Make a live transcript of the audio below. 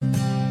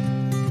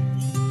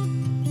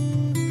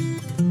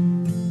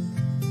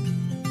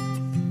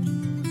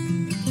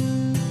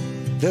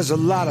There's a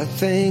lot of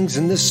things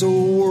in this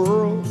old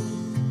world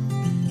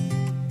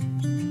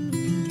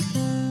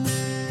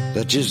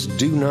that just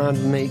do not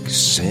make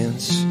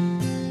sense.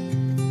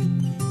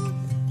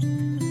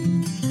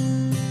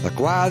 Like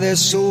why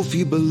there's so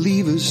few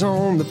believers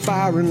on the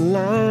firing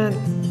line,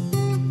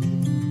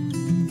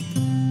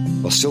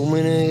 while so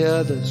many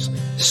others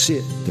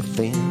sit the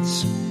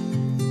fence.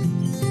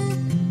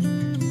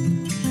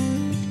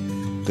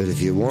 But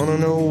if you want to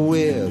know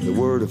where the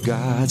Word of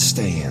God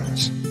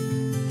stands,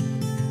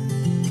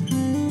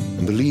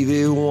 and believe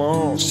it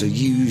wants to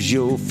use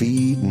your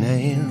feet and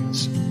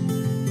hands,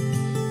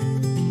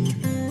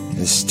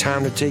 it's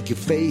time to take your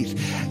faith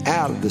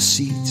out of the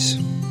seats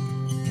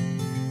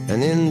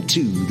and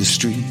into the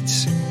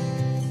streets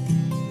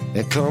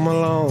and come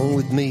along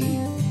with me.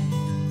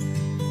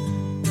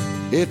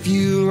 If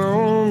you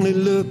only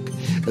look,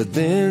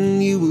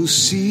 then you will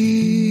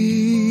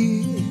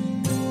see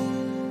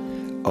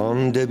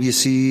on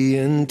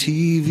WCN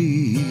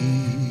TV.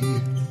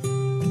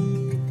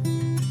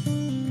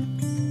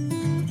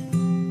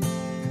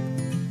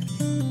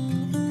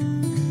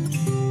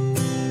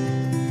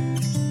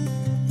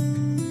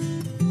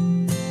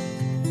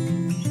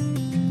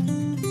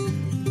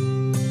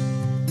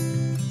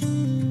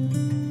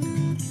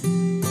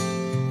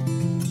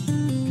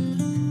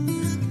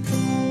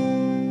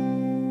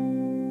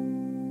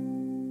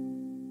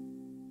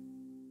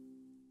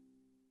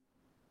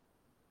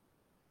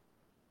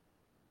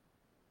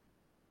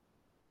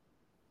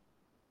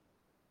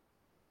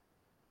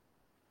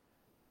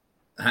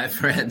 Hi,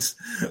 friends.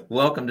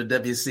 Welcome to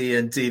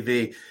WCN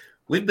TV.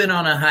 We've been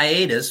on a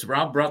hiatus.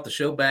 Rob brought the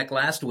show back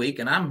last week,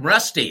 and I'm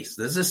rusty.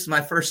 This is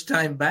my first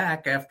time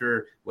back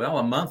after,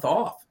 a month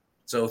off.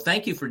 So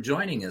thank you for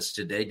joining us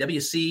today.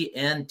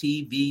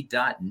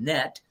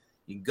 WCNTV.net.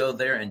 You can go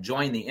there and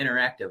join the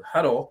interactive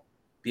huddle,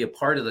 be a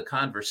part of the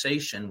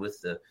conversation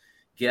with the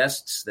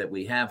guests that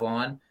we have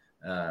on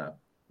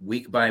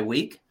week by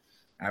week.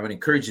 I would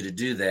encourage you to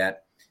do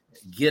that.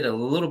 Get a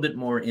little bit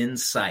more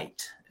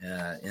insight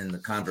in the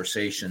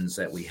conversations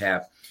that we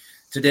have.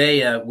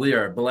 Today, we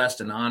are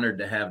blessed and honored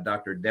to have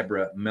Dr.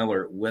 Deborah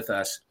Miller with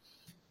us.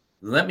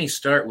 Let me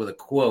start with a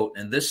quote,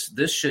 and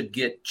this should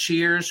get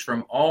cheers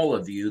from all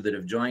of you that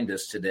have joined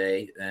us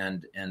today,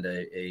 and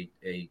a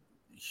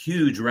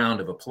huge round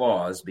of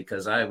applause,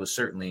 because I was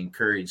certainly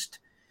encouraged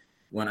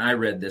when I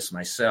read this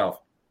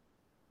myself.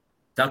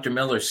 Dr.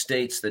 Miller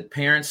states that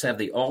parents have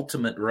the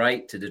ultimate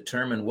right to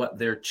determine what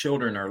their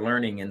children are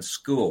learning in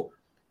school.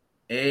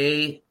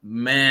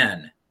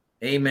 Amen.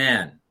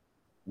 Amen.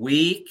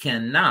 We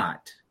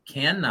cannot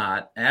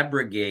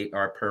abrogate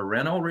our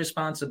parental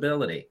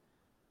responsibility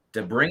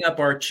to bring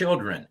up our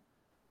children,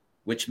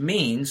 which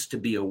means to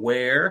be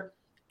aware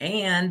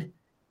and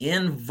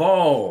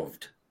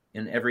involved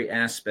in every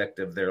aspect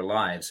of their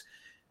lives.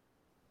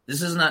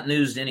 This is not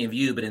news to any of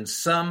you, but in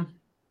some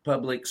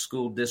public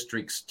school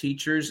districts,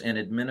 teachers and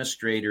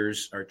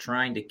administrators are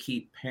trying to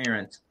keep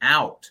parents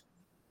out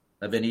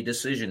of any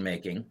decision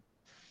making.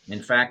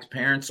 In fact,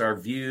 parents are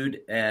viewed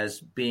as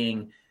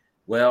being,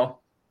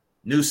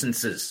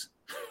 nuisances.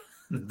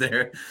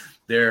 They're,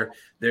 can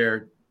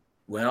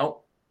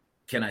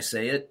I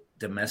say it?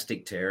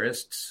 Domestic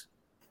terrorists.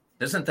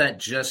 Doesn't that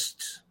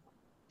just,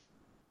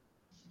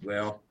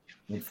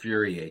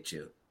 infuriate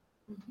you?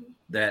 Mm-hmm.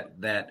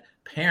 That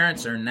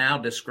parents are now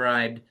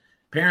described,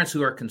 parents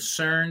who are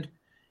concerned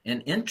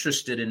and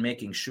interested in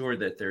making sure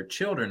that their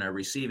children are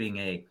receiving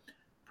a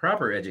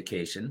proper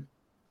education,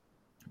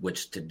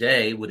 which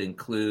today would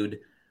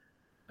include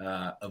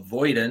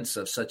avoidance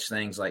of such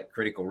things like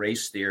critical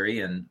race theory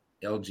and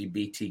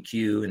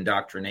LGBTQ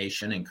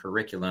indoctrination and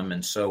curriculum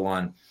and so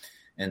on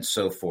and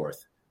so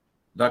forth.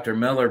 Dr.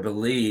 Miller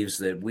believes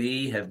that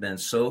we have been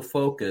so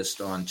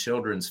focused on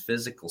children's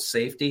physical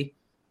safety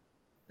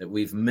that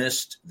we've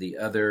missed the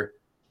other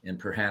and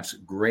perhaps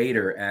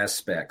greater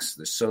aspects,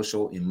 the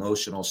social,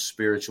 emotional,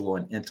 spiritual,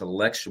 and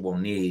intellectual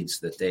needs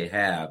that they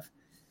have.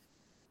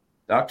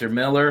 Dr.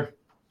 Miller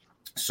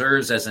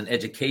serves as an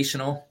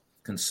educational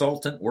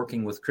consultant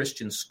working with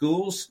Christian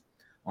schools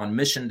on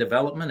mission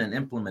development and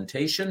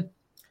implementation,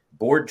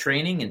 board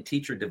training, and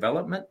teacher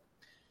development.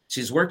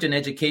 She's worked in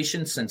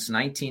education since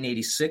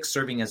 1986,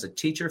 serving as a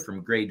teacher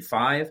from grade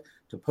 5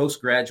 to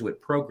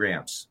postgraduate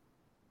programs.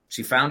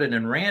 She founded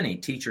and ran a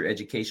teacher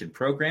education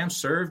program,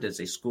 served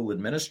as a school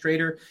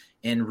administrator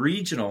and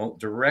regional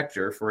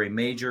director for a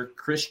major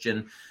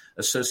Christian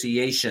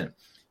association.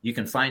 You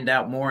can find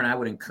out more, and I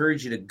would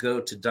encourage you to go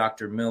to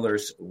Dr.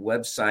 Miller's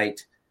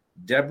website,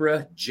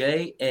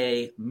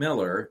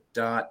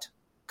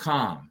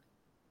 DeborahJAMiller.com.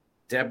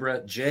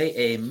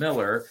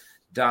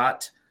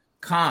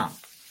 DeborahJAMiller.com.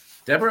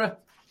 Deborah,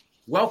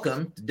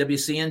 welcome to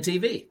WCN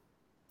TV.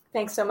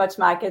 Thanks so much,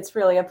 Mike. It's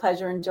really a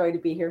pleasure and joy to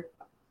be here.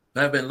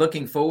 I've been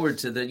looking forward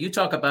to you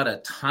talk about a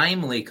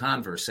timely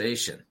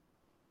conversation.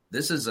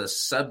 This is a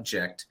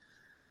subject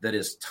that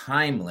is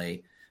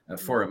timely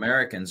for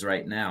Americans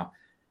right now.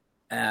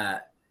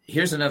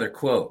 Here's another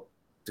quote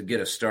to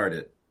get us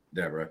started,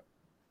 Deborah.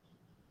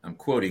 I'm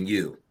quoting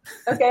you.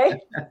 Okay.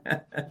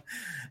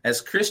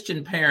 As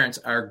Christian parents,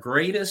 our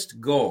greatest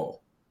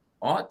goal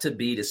ought to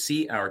be to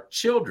see our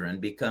children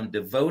become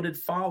devoted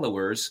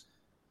followers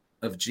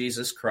of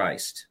Jesus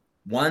Christ,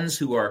 ones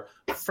who are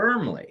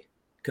firmly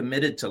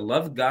committed to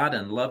love God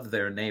and love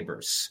their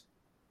neighbors.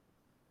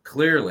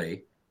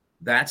 Clearly,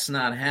 that's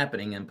not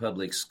happening in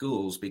public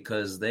schools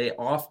because they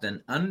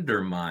often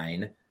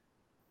undermine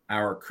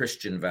our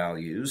Christian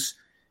values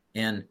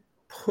and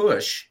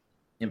push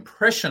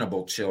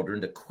impressionable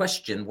children to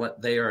question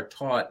what they are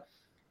taught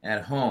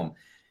at home.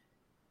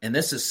 And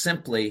this is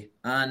simply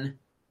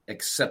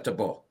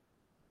unacceptable.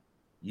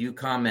 You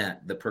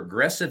comment, the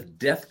progressive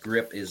death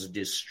grip is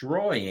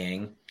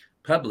destroying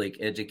public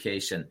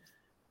education.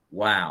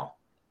 Wow,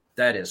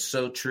 that is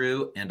so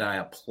true. And I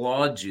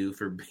applaud you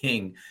for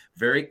being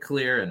very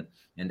clear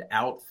and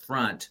out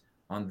front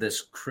on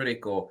this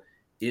critical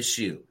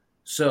issue.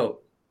 So,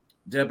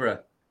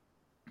 Deborah,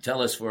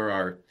 tell us for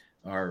our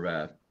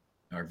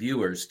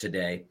viewers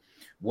today,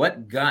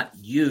 what got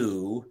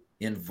you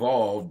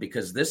involved?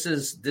 Because this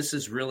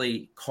is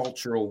really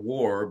cultural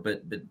war,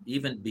 but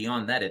even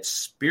beyond that, it's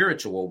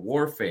spiritual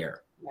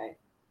warfare. Right.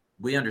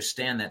 We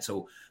understand that.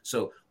 So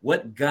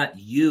what got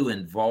you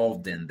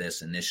involved in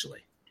this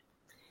initially?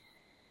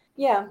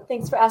 Yeah,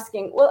 thanks for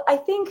asking. Well, I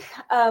think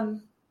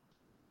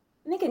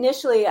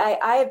initially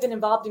I have been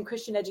involved in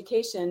Christian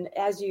education,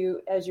 as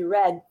you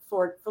read,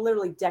 for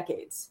literally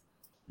decades,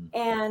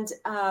 and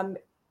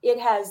it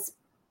has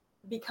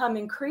become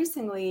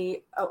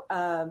increasingly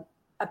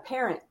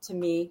apparent to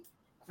me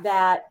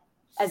that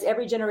as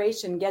every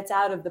generation gets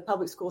out of the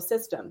public school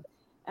system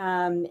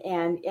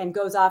and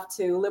goes off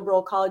to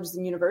liberal colleges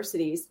and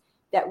universities,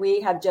 that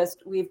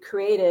we've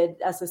created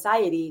a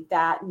society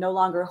that no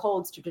longer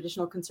holds to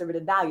traditional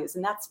conservative values.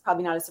 And that's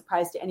probably not a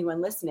surprise to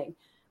anyone listening,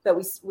 but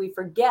we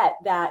forget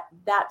that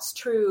that's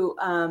true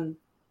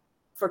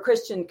for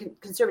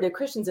conservative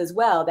Christians as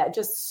well, that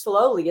just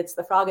slowly it's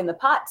the frog in the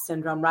pot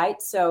syndrome,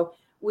 right? So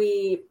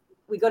we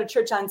go to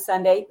church on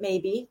Sunday,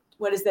 maybe.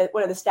 What are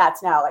the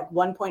stats now? Like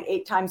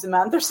 1.8 times a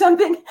month or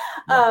something.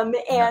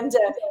 And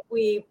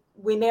we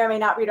may or may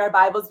not read our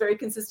Bibles very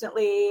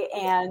consistently.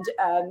 And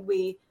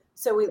we've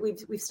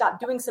stopped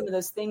doing some of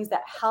those things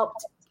that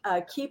helped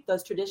keep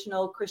those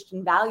traditional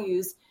Christian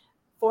values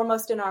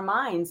foremost in our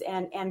minds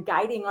and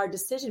guiding our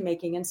decision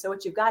making. And so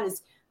what you've got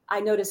is,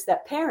 I noticed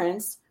that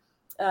parents,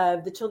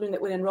 the children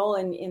that would enroll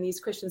in these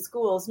Christian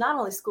schools, not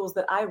only schools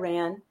that I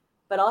ran,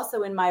 but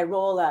also in my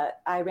role,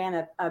 I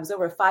was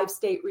over a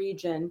 5-state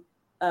region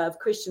of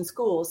Christian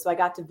schools. So I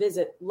got to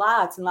visit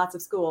lots and lots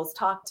of schools,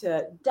 talk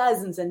to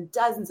dozens and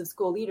dozens of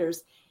school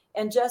leaders,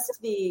 and just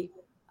the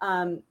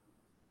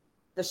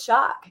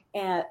shock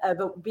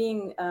of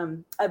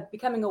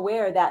becoming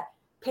aware that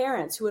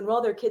parents who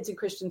enroll their kids in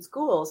Christian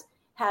schools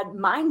had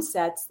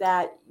mindsets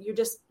that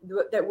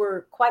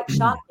were quite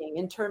shocking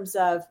in terms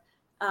of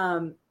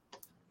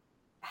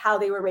how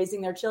they were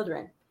raising their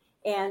children.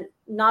 And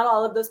not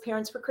all of those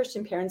parents were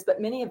Christian parents, but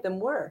many of them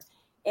were.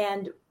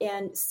 And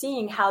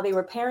seeing how they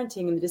were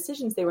parenting and the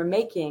decisions they were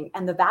making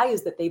and the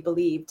values that they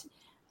believed,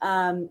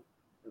 I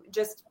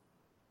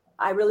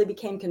really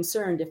became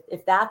concerned.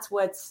 If that's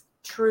what's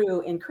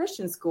true in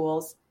Christian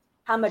schools,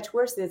 how much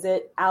worse is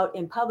it out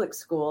in public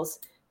schools,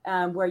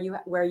 where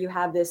you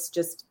have this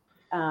just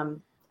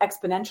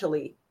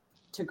exponentially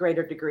to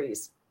greater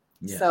degrees?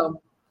 Yeah.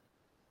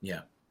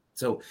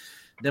 So,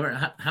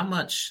 Deborah, how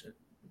much?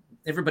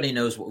 Everybody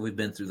knows what we've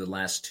been through the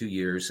last 2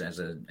 years as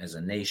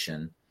a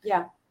nation.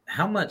 Yeah.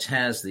 How much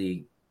has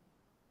the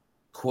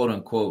quote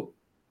unquote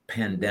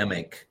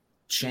pandemic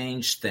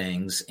changed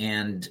things?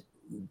 And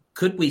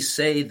could we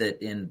say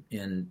that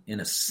in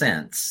a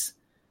sense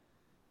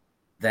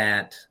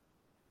that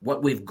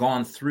what we've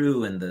gone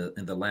through in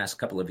the last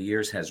couple of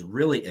years has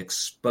really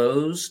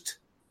exposed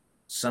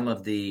some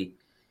of the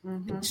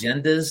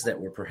agendas that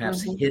were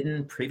perhaps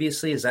hidden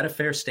previously? Is that a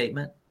fair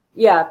statement?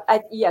 Yeah.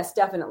 Yes,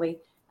 definitely.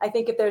 I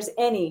think if there's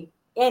any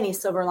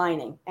silver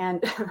lining,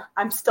 and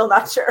I'm still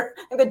not sure,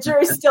 and the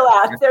jury's still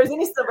out, if there's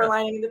any silver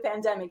lining in the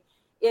pandemic,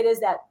 it is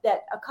that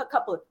a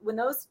couple of when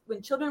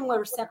children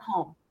were sent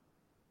home,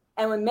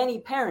 and when many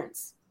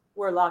parents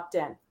were locked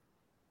in,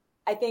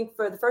 I think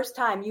for the first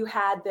time you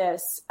had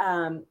this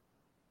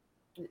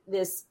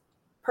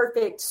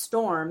perfect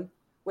storm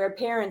where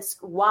parents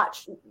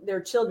watched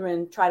their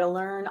children try to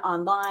learn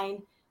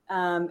online,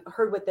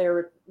 heard what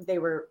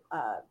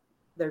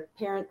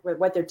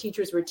what their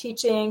teachers were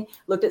teaching,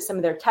 looked at some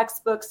of their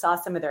textbooks, saw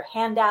some of their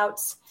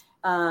handouts,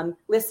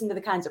 listened to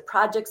the kinds of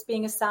projects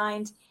being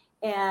assigned,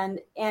 and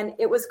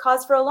it was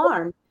cause for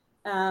alarm.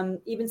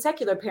 Even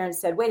secular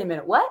parents said, "Wait a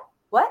minute, what's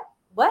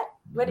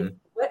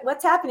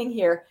happening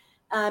here?"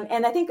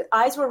 And I think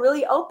eyes were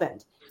really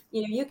opened.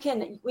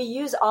 We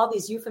use all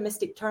these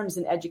euphemistic terms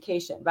in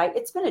education, right?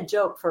 It's been a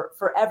joke for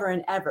forever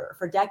and ever,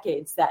 for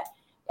decades, that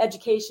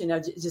education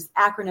is just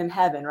acronym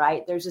heaven,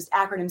 right? There's just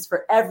acronyms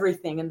for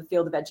everything in the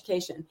field of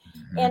education.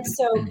 And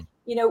so,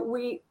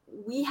 we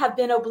have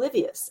been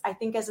oblivious. I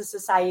think as a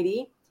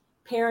society,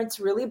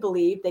 parents really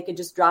believed they could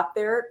just drop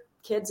their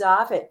kids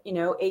off at,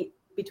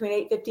 between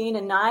 8:15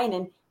 and 9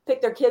 and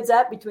pick their kids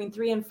up between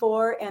 3 and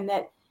 4, and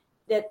that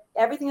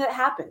everything that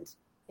happened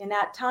in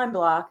that time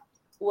block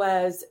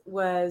was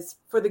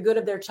for the good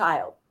of their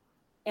child.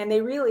 And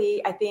they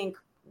really, I think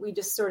we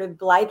just sort of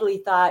blithely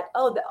thought,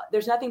 oh,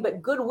 there's nothing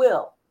but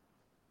goodwill,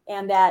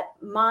 and that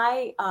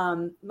my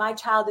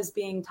child is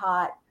being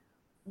taught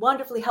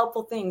wonderfully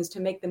helpful things to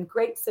make them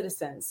great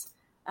citizens.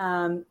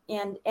 And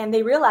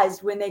they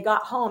realized when they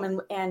got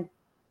home and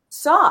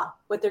saw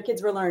what their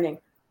kids were learning,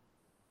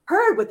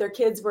 heard what their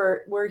kids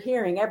were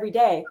hearing every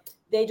day,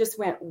 they just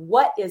went,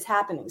 what is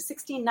happening?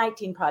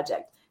 1619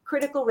 Project,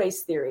 critical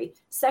race theory,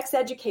 sex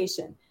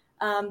education.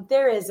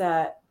 There is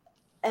an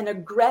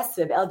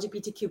aggressive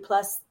LGBTQ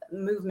plus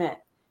movement.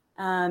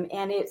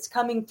 And it's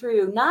coming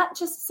through not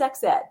just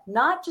sex ed,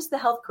 not just the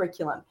health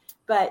curriculum,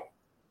 but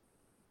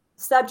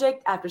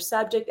subject after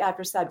subject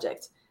after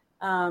subject.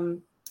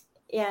 And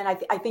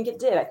I think it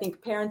did. I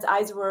think parents'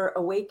 eyes were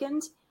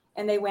awakened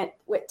and they went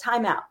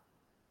time out.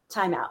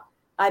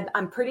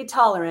 I'm pretty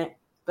tolerant,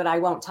 but I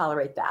won't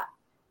tolerate that.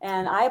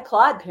 And I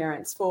applaud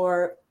parents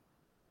for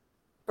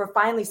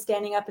finally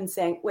standing up and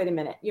saying, wait a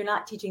minute, you're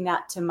not teaching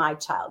that to my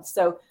child.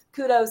 So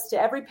kudos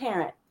to every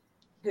parent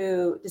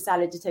who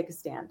decided to take a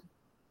stand.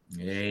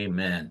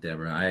 Amen,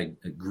 Deborah. I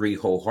agree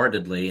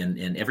wholeheartedly.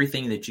 And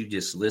everything that you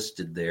just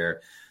listed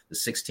there, the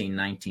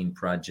 1619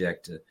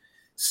 Project,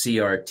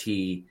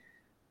 CRT,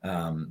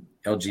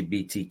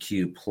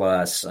 LGBTQ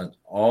plus,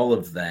 all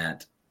of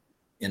that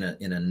in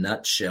a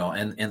nutshell.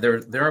 And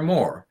there are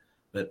more,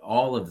 but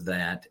all of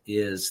that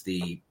is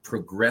the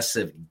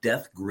progressive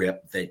death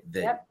grip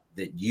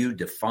that you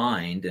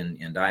defined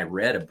and I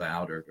read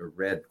about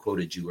or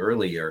quoted you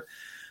earlier.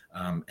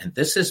 And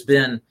this has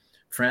been,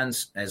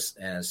 friends,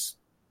 as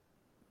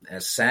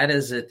sad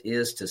as it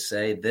is to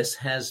say, this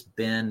has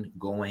been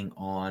going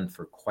on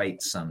for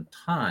quite some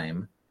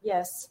time.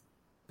 Yes.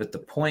 But the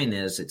point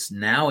is, it's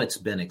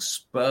been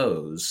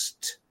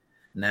exposed.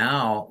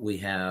 Now we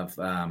have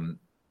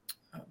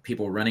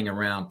people running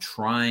around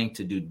trying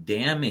to do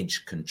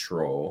damage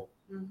control.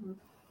 Mm-hmm.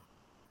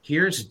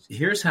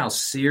 Here's how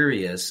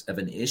serious of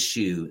an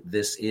issue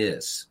this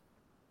is.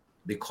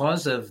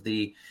 Because of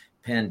the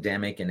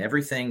pandemic and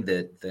everything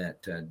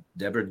that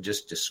Deborah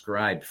just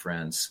described,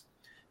 friends,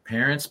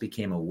 parents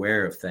became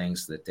aware of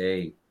things that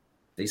they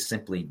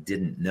simply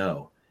didn't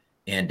know,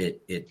 and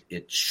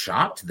it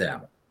shocked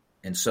them.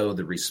 And so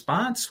the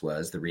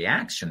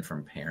reaction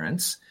from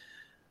parents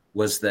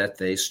was that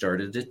they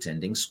started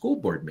attending school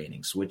board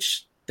meetings,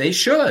 which they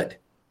should.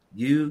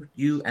 You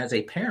as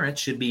a parent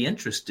should be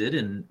interested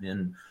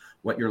in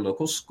what your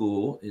local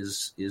school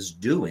is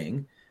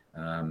doing,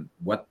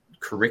 what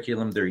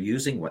curriculum they're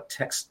using, what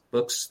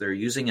textbooks they're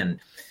using. And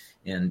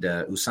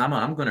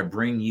Usama, I'm going to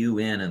bring you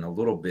in a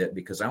little bit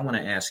because I want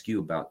to ask you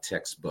about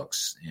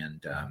textbooks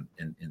and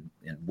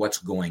what's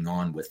going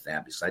on with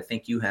that, because I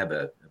think you have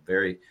a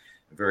very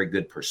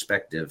good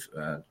perspective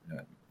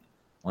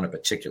on a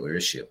particular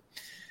issue.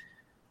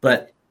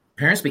 But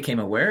parents became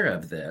aware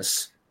of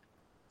this,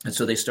 and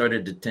so they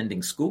started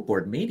attending school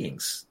board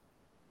meetings.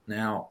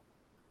 Now,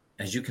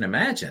 as you can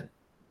imagine,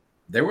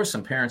 there were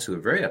some parents who were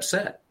very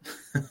upset,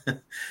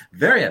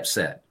 very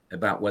upset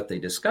about what they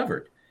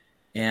discovered.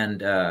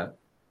 And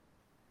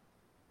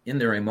in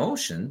their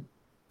emotion,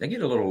 they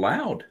get a little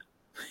loud.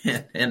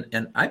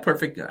 and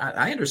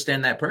I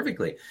understand that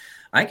perfectly.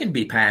 I can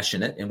be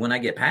passionate, and when I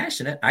get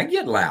passionate, I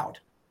get loud.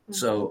 Mm-hmm.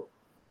 So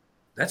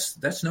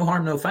that's no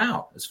harm, no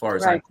foul, as far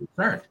as I'm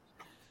concerned.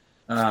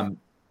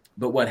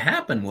 But what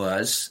happened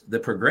was the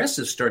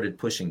progressives started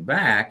pushing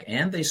back,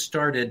 and they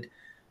started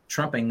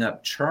trumping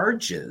up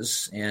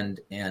charges and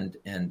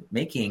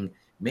making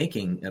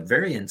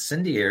very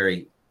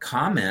incendiary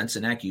comments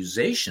and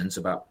accusations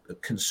about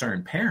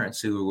concerned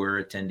parents who were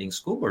attending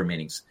school board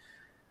meetings.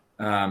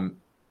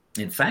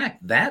 In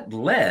fact, that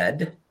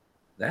led,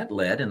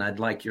 and I'd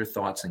like your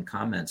thoughts and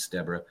comments,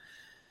 Deborah,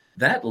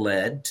 that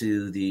led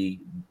to the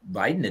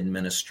Biden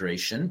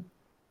administration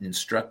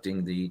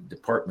instructing the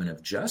Department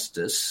of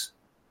Justice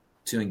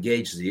to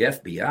engage the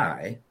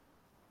FBI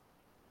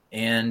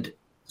and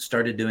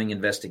started doing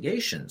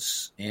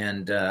investigations.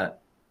 And the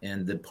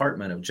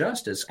Department of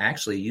Justice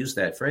actually used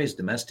that phrase,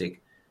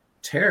 domestic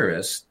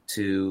terrorists,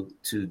 to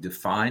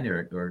define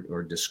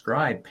or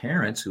describe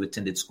parents who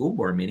attended school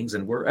board meetings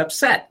and were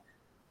upset.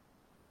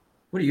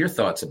 What are your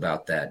thoughts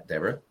about that,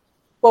 Deborah?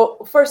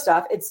 Well, first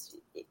off,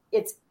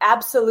 it's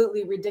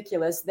absolutely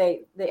ridiculous.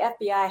 The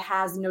FBI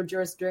has no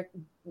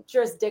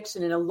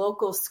jurisdiction in a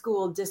local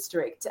school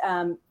district.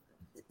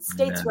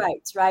 States'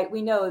 rights, right?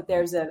 We know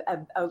there's a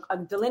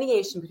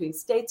delineation between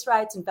states'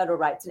 rights and federal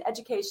rights, and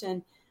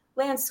education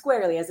lands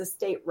squarely as a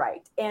state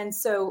right. And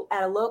so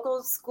at a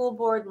local school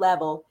board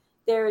level,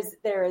 there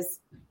is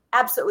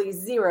absolutely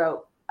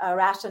zero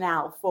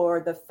rationale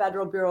for the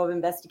Federal Bureau of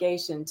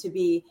Investigation to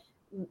be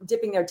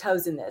dipping their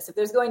toes in this. If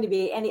there's going to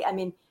be any,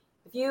 if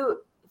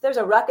there's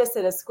a ruckus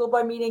at a school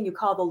board meeting, you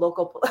call the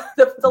local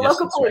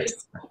local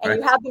police, and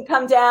you have them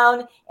come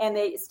down and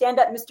they stand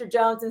up Mr.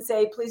 Jones and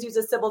say, please use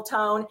a civil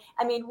tone.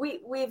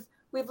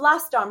 We've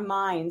lost our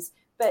minds,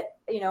 but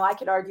I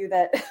could argue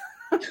that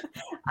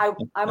I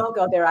won't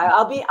go there.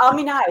 I'll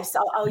be nice.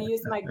 I'll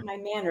use my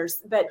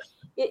manners, but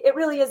it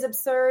really is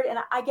absurd. And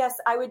I guess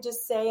I would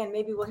just say, and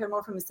maybe we'll hear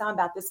more from Hassan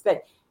about this,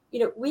 but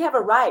we have a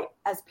right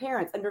as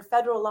parents under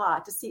federal law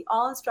to see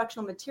all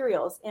instructional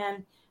materials.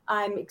 And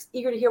I'm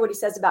eager to hear what he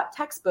says about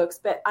textbooks,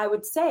 but I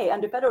would say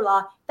under federal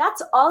law,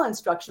 that's all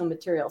instructional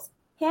materials,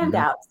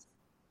 handouts,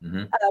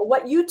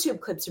 what YouTube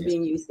clips are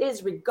being used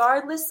is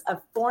regardless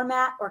of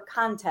format or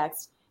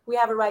context. We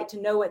have a right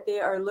to know what they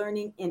are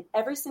learning in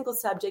every single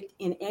subject,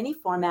 in any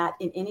format,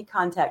 in any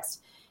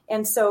context.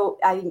 And so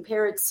I think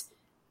parents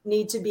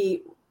need to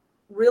be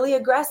really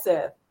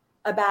aggressive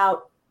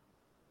about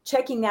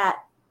checking that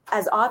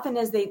as often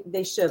as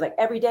they should, like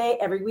every day,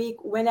 every week,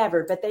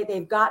 whenever, but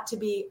they've got to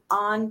be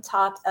on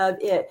top of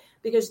it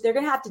because they're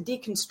going to have to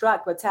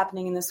deconstruct what's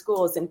happening in the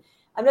schools. And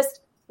I'm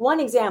just one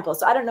example.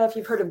 So I don't know if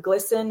you've heard of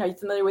GLSEN. Are you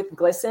familiar with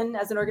GLSEN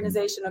as an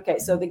organization? Okay.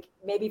 So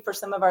maybe for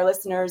some of our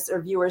listeners or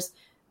viewers,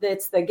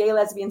 it's the Gay,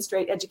 Lesbian,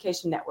 Straight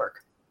Education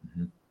Network.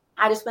 Mm-hmm.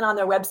 I just went on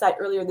their website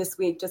earlier this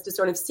week just to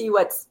sort of see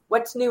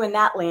what's new in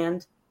that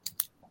land.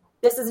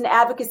 This is an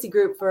advocacy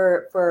group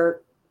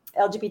for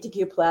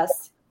LGBTQ+.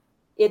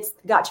 It's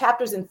got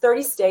chapters in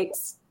 30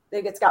 states.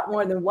 It's got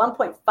more than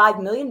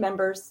 1.5 million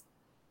members.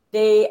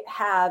 They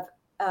have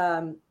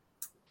a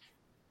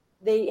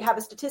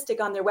statistic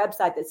on their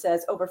website that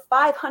says over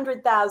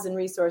 500,000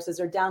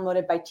 resources are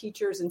downloaded by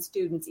teachers and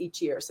students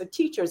each year. So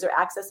teachers are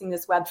accessing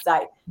this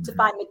website to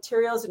find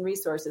materials and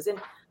resources.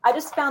 And I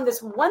just found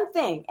this one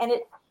thing, and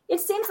it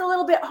seems a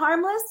little bit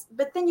harmless,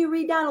 but then you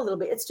read down a little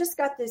bit. It's just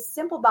got these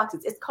simple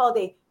boxes. It's called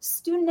a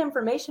student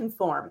information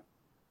form,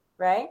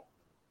 right?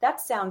 That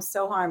sounds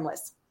so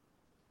harmless.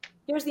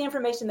 Here's the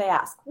information they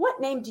ask. What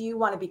name do you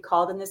want to be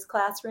called in this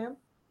classroom?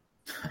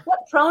 What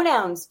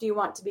pronouns do you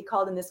want to be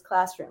called in this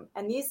classroom?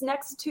 And these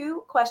next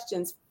two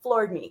questions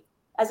floored me.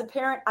 As a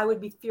parent, I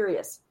would be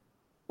furious.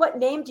 What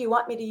name do you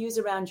want me to use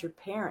around your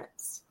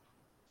parents?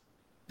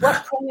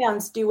 What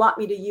pronouns do you want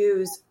me to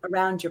use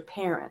around your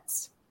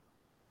parents?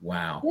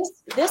 Wow.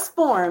 This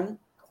form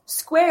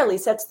squarely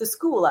sets the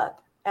school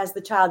up as the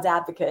child's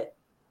advocate,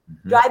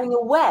 driving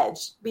a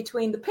wedge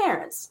between the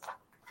parents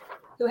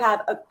who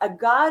have a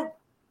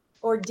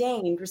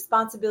God-ordained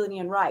responsibility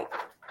and right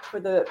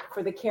for the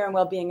care and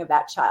well-being of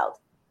that child.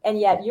 And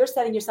yet you're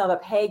setting yourself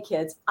up, hey,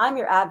 kids, I'm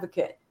your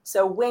advocate.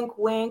 So wink,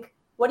 wink.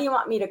 What do you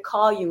want me to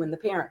call you when the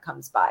parent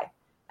comes by?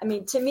 I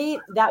mean, to me,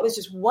 that was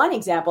just one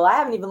example. I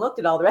haven't even looked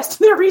at all the rest of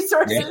their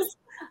resources.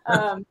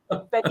 Yeah.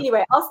 But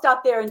anyway, I'll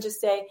stop there and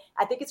just say,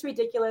 I think it's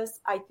ridiculous.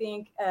 I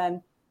think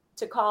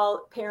to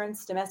call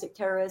parents domestic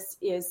terrorists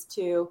is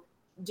to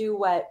do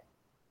what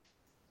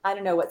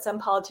some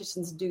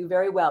politicians do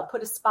very well.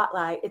 Put a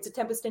spotlight. It's a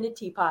tempest in a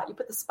teapot. You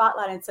put the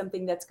spotlight on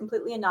something that's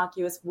completely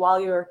innocuous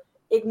while you're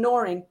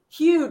ignoring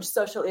huge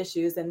social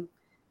issues. And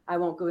I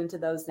won't go into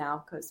those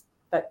now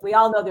but we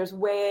all know there's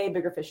way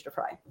bigger fish to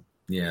fry.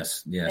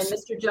 Yes. And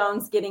Mr.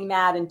 Jones getting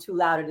mad and too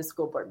loud at a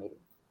school board meeting.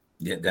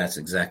 Yeah, that's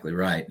exactly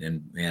right.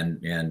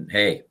 And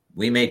hey,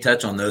 we may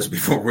touch on those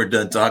before we're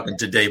done talking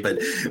today, but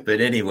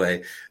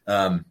anyway,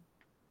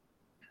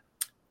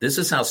 this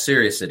is how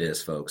serious it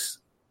is, folks.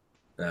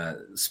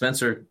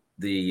 Spencer,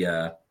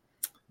 the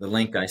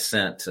link I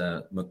sent,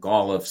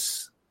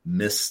 McAuliffe's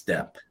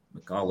misstep,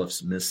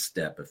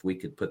 if we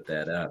could put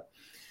that up.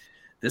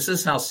 This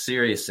is how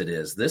serious it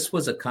is. This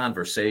was a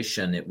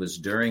conversation. It was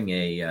during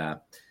a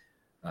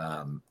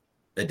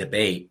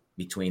debate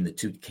between the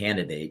two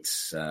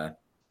candidates.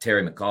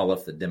 Terry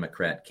McAuliffe, the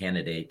Democrat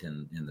candidate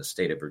in the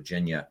state of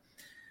Virginia,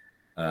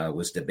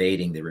 was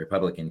debating the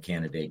Republican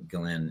candidate,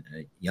 Glenn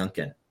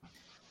Youngkin.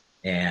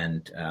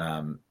 And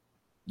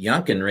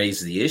Youngkin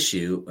raised the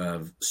issue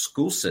of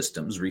school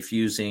systems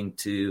refusing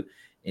to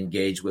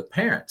engage with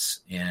parents.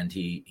 And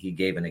he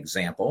gave an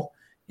example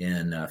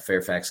in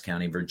Fairfax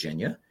County,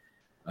 Virginia,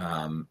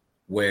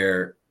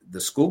 where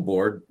the school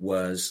board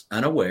was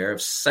unaware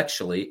of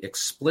sexually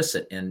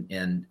explicit.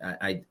 And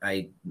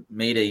I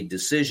made a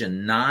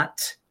decision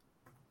not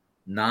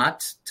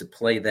to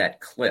play that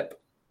clip,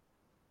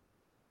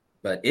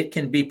 but it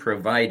can be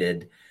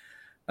provided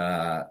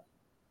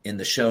in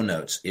the show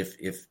notes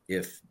if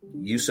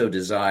you so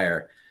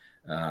desire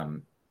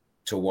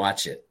to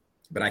watch it.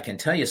 But I can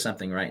tell you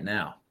something right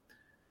now.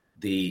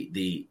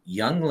 The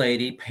young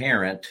lady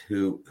parent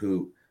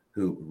who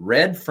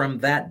read from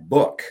that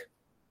book,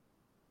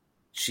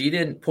 she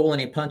didn't pull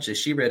any punches.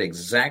 She read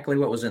exactly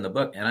what was in the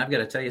book. And I've got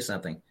to tell you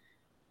something.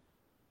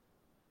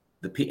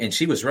 And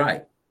she was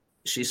right.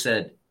 She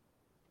said,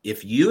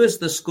 if you as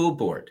the school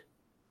board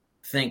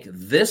think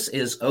this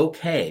is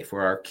okay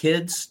for our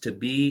kids to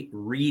be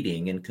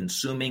reading and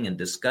consuming and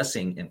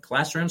discussing in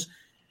classrooms,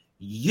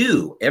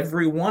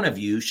 every one of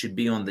you should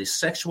be on the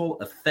sexual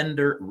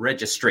offender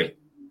registry.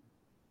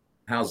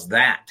 How's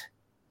that?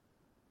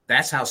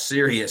 That's how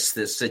serious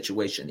this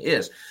situation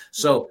is.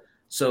 So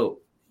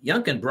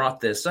Youngkin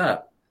brought this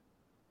up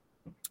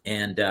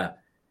and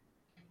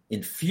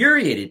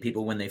infuriated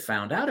people when they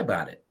found out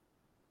about it.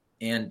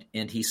 And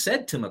he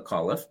said to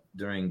McAuliffe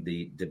during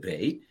the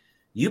debate,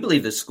 you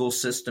believe the school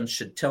system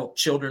should tell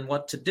children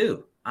what to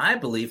do. I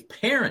believe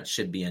parents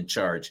should be in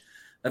charge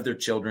of their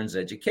children's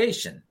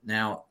education.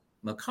 Now,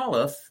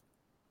 McAuliffe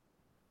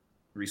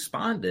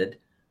responded,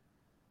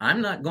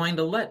 I'm not going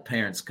to let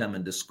parents come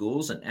into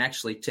schools and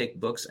actually take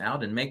books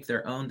out and make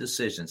their own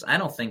decisions. I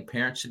don't think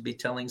parents should be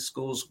telling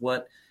schools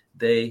what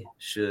they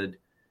should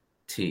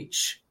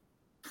teach.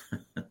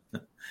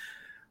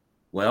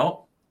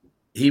 Well,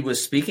 he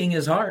was speaking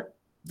his heart.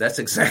 That's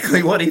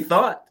exactly what he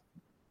thought.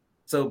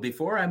 So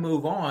before I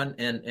move on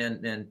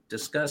and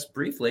discuss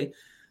briefly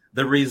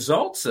the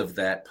results of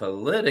that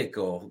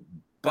political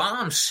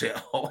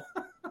bombshell,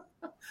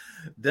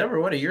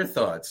 Deborah, what are your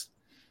thoughts?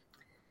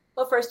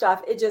 Well, first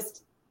off, it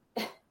just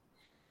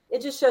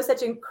shows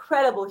such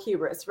incredible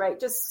hubris, right?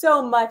 Just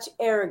so much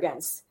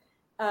arrogance,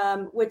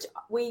 which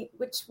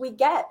we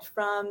get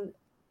from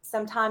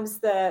sometimes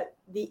the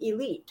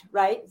elite,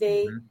 right?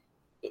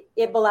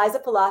 It belies a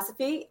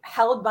philosophy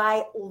held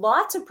by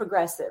lots of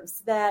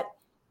progressives that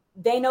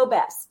they know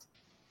best.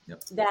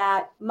 Yep.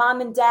 That mom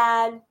and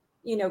dad,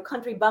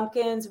 country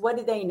bumpkins, what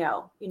do they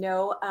know? We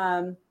know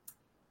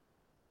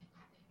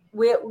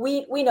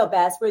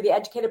best. We're the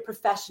educated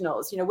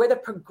professionals. We're the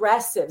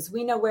progressives.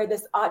 We know where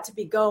this ought to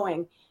be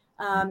going.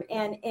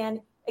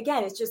 And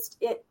again,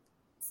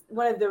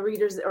 one of the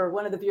readers or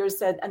one of the viewers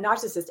said a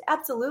narcissist.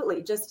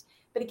 Absolutely.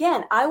 But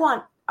again, I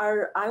want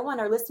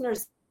our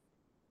listeners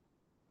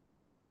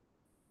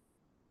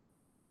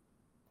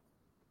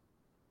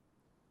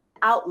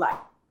outline.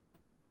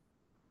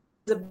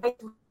 The voice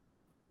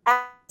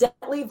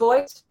accidentally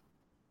voiced,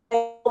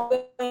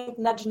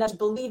 nudge,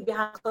 believe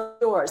behind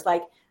closed doors.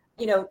 Like,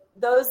 the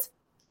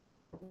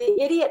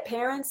idiot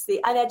parents,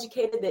 the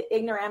uneducated, the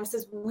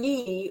ignoramuses,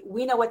 we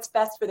know what's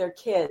best for their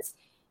kids.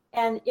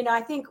 And,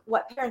 I think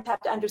what parents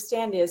have to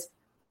understand is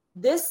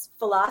this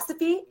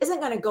philosophy isn't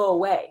going to go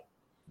away.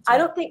 I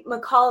don't think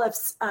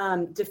McAuliffe's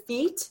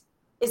defeat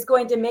is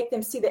going to make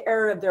them see the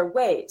error of their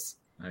ways.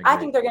 I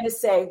think they're going to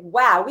say,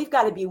 wow, we've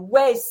got to be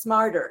way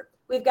smarter.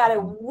 We've got to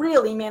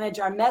really manage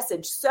our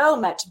message so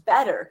much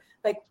better.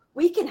 Like,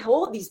 we can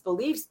hold these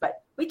beliefs,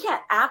 but we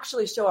can't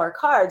actually show our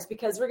cards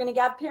because we're going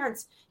to have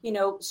parents,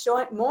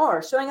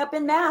 showing up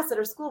in mass at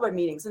our school board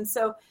meetings. And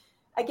so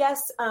I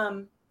guess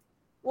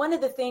one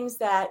of the things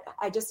that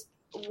I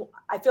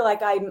feel like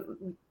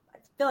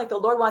the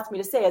Lord wants me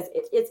to say is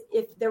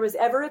if there was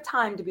ever a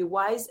time to be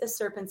wise as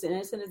serpents and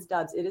innocent as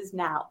doves, it is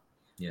now.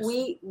 Yes.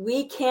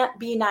 We can't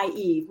be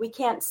naive. We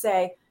can't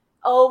say,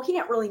 oh, he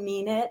didn't really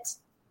mean it.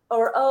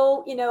 Or,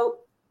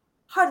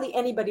 hardly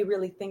anybody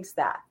really thinks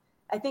that.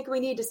 I think we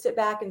need to sit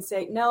back and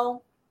say,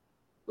 no,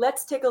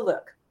 let's take a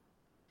look.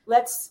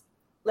 Let's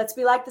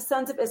be like the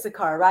sons of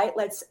Issachar, right?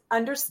 Let's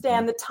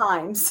understand the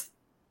times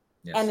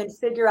and then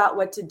figure out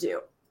what to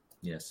do.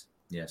 Yes.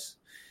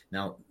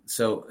 Now,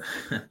 so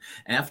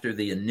after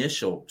the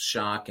initial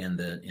shock and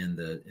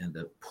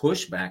the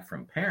pushback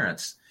from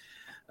parents,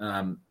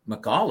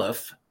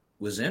 McAuliffe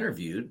was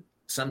interviewed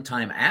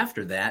sometime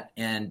after that.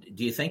 And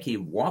do you think he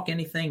walk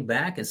anything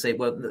back and say,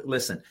 well,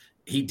 listen,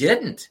 he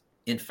didn't.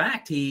 In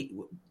fact, the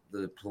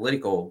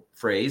political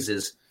phrase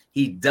is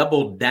he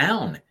doubled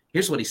down.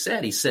 Here's what he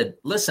said. He said,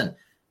 listen,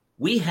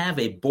 we have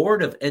a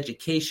board of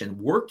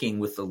education working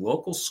with the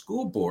local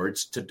school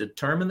boards to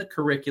determine the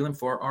curriculum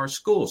for our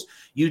schools.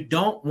 You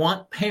don't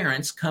want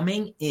parents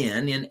coming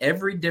in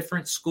every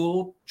different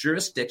school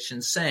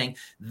jurisdiction saying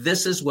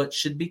this is what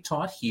should be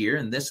taught here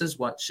and this is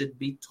what should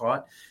be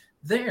taught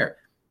there.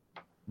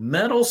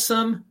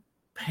 Meddlesome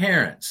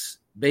parents,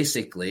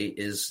 basically,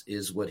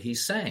 is what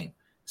he's saying.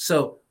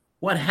 So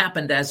what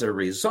happened as a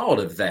result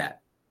of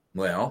that?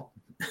 Well,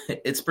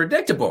 it's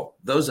predictable.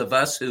 Those of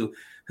us who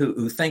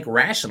think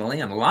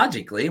rationally and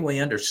logically, we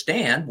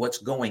understand what's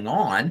going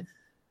on.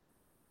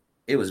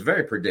 It was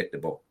very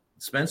predictable.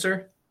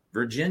 Spencer,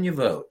 Virginia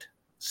vote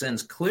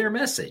sends clear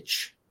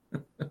message.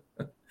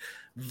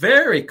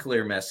 Very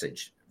clear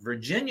message.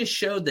 Virginia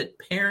showed that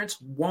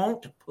parents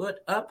won't put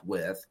up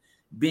with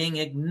being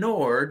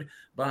ignored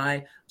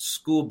by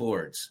school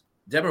boards.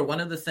 Deborah,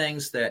 one of the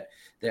things that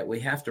we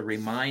have to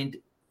remind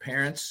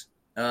parents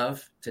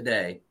of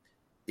today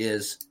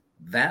is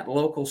that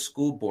local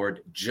school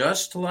board,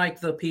 just like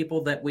the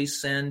people that we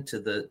send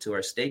to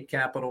our state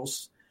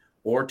capitals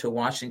or to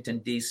Washington,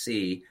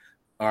 D.C.,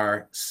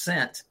 are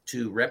sent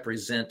to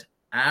represent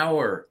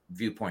our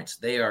viewpoints.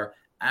 They are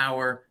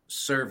our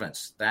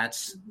servants.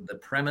 That's the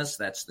premise.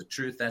 That's the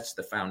truth. That's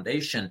the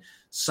foundation.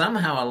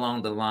 Somehow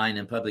along the line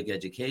in public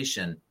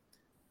education,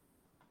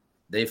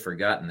 they've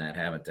forgotten that,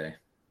 haven't they?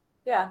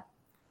 Yeah,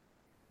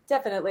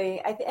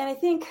 definitely. I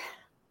think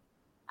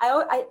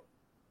I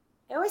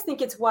always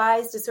think it's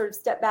wise to sort of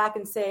step back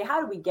and say,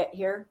 how did we get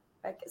here?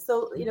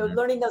 So,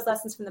 learning those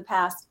lessons from the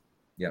past.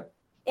 Yeah.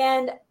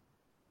 And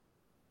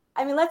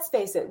I mean, let's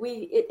face it,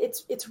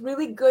 it's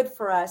really good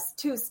for us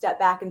to step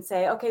back and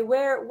say, okay,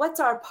 what's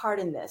our part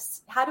in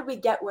this? How did we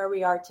get where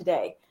we are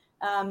today?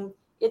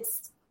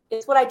 It's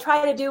what I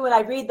try to do when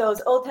I read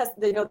those Old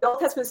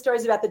Testament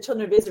stories about the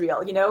children of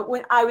Israel.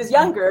 When I was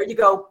younger, you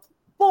go,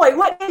 boy,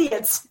 what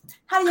idiots.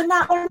 How do you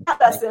not learn that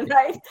lesson,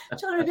 right?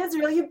 Children of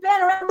Israel, you've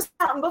been around this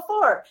mountain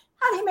before.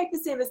 How do you make the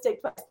same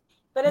mistake twice?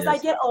 But as I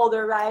get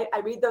older, right, I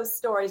read those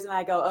stories and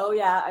I go, oh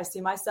yeah, I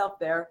see myself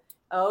there.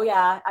 Oh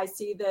yeah, I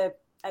see the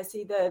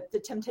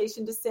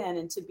temptation to sin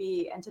and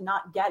to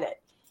not get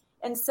it.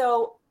 And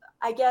so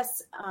I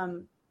guess,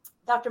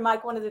 Dr.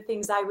 Mike, one of the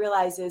things I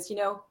realize is,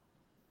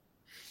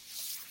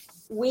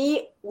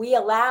 we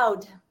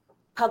allowed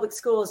public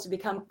schools to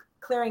become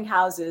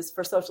clearinghouses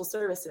for social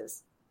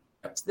services.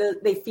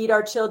 They feed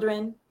our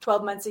children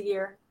 12 months a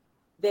year.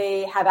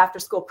 They have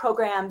after-school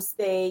programs.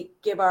 They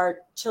give our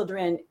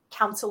children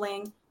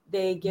counseling.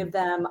 They give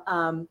them,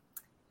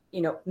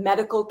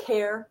 medical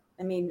care.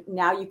 I mean,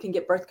 now you can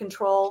get birth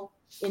control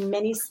in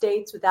many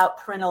states without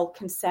parental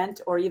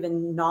consent or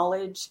even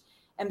knowledge.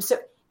 And so,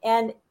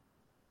 and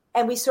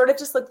we sort of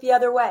just looked the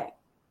other way.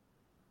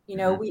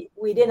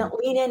 We didn't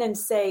lean in and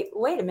say,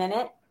 wait a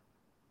minute,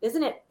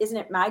 isn't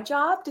it my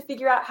job to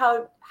figure out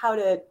how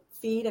to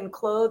feed and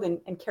clothe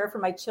and care for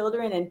my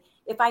children? And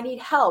if I need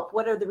help,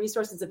 what are the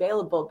resources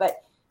available?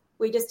 But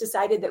we just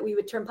decided that we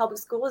would turn public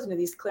schools into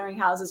these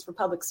clearinghouses for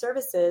public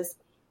services.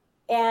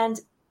 And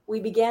we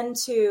began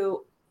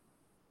to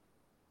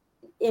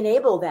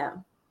enable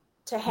them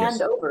to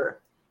hand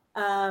over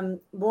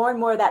more and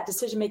more of that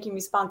decision-making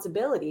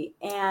responsibility.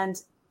 And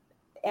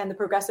the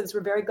progressives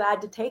were very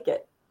glad to take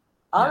it.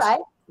 All right,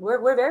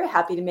 we're very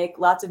happy to make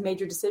lots of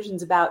major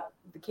decisions about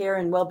the care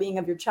and well-being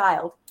of your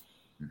child.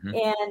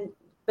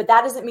 But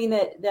that doesn't mean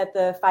that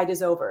the fight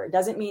is over. It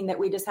doesn't mean that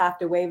we just have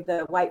to wave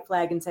the white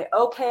flag and say,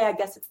 okay, I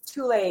guess it's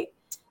too late.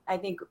 I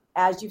think,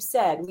 as you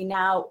said,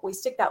 we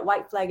stick that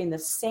white flag in the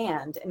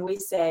sand and we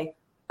say,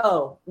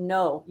 oh,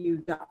 no, you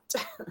don't.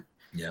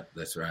 Yeah,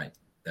 that's right.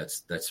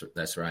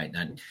 That's right.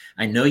 And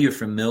I know you're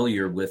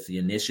familiar with the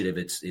initiative.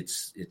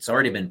 It's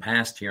already been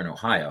passed here in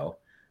Ohio,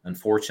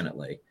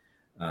 unfortunately,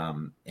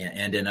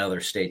 and in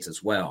other states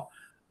as well.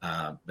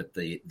 But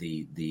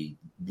the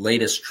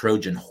latest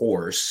Trojan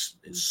horse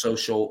is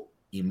social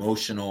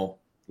emotional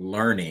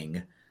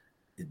learning.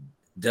 It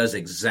does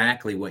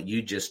exactly what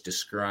you just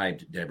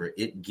described, Deborah.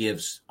 It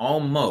gives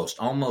almost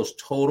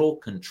total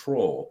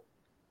control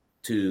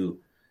to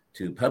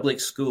public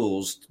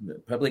schools,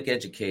 public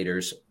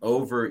educators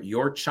over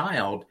your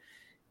child.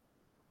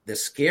 The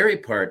scary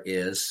part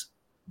is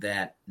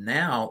that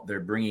now they're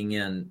bringing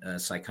in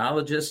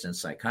psychologists and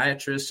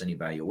psychiatrists and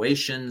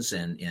evaluations,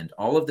 and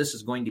all of this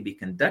is going to be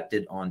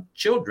conducted on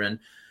children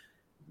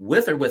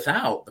with or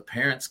without the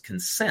parents'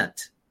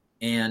 consent,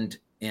 and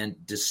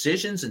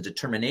decisions and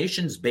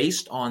determinations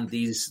based on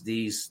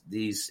these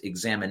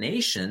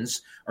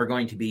examinations are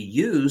going to be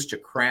used to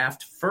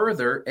craft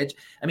further.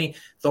 I mean,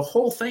 the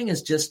whole thing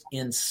is just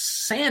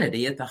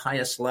insanity at the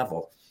highest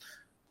level.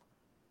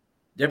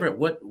 Deborah,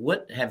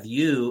 what have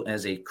you,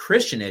 as a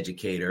Christian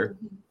educator,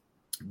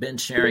 been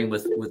sharing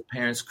with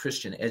parents,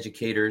 Christian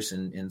educators,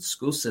 and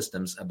school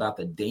systems about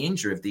the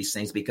danger of these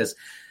things? Because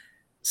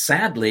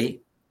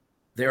sadly,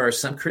 there are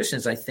some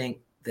Christians, I think,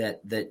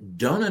 that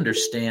don't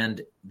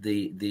understand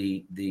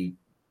the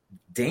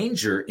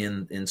danger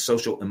in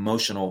social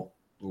emotional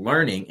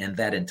learning and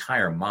that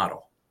entire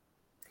model.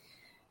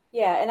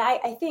 Yeah, and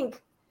I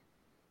think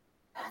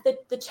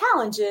the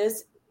challenge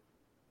is,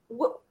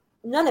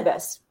 none of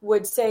us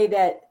would say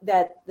that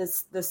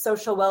the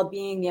social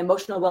well-being, the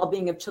emotional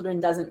well-being of children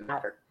doesn't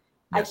matter.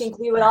 Yes. I think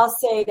we would all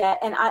say that,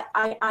 and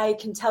I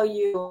can tell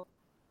you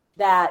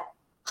that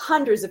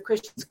hundreds of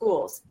Christian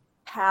schools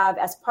have,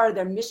 as part of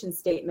their mission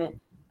statement,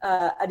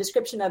 a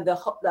description of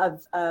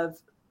of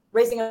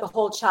raising up the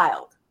whole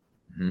child,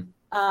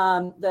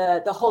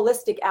 the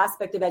holistic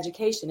aspect of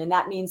education, and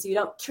that means you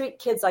don't treat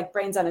kids like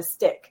brains on a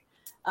stick,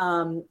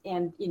 and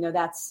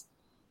that's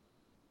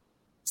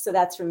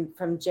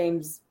from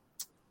James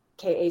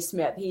K.A.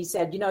 Smith. He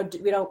said,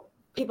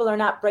 people are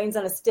not brains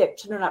on a stick.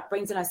 Children are not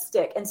brains on a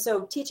stick. And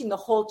so teaching the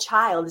whole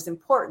child is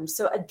important.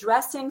 So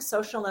addressing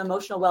social and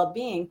emotional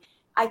well-being,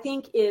 I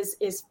think,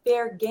 is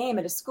fair game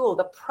at a school.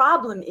 The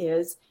problem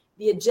is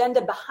the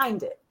agenda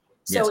behind it.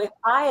 So If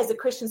I, as a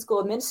Christian school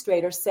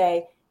administrator,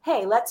 say,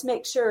 hey, let's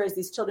make sure as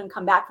these children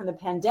come back from the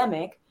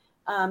pandemic,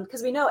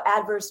 because we know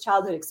adverse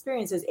childhood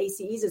experiences,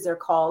 ACEs as they're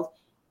called,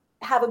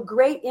 have a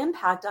great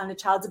impact on a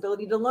child's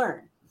ability to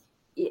learn.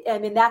 I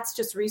mean, that's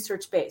just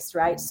research-based,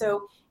 right?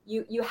 So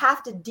you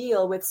have to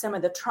deal with some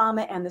of the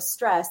trauma and the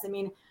stress. I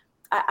mean,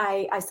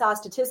 I saw a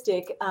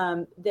statistic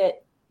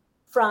that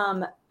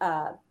from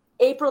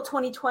April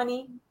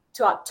 2020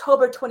 to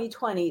October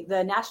 2020,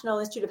 the National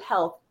Institute of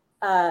Health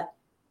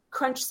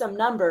crunched some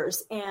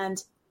numbers,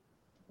 and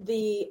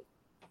the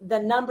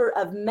number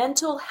of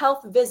mental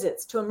health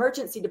visits to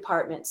emergency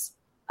departments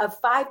of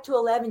 5 to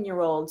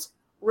 11-year-olds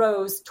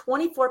rose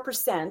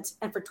 24%,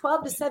 and for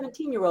 12 to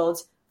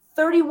 17-year-olds,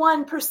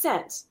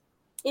 31%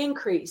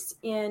 increase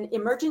in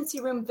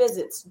emergency room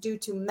visits due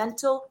to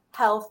mental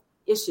health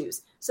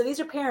issues. So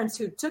these are parents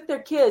who took their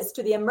kids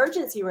to the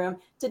emergency room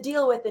to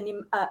deal with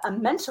a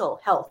mental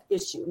health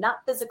issue,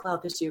 not physical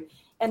health issue.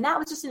 And that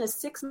was just in a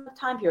 6-month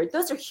time period.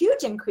 Those are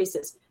huge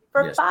increases.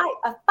 For a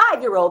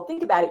 5-year-old,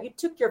 think about it. You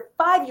took your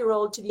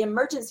 5-year-old to the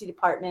emergency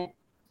department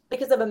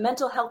because of a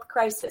mental health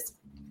crisis.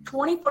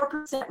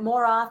 24%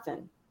 more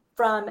often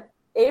from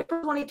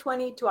April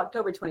 2020 to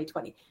October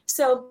 2020.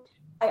 So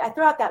I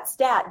throw out that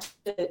stat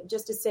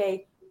just to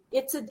say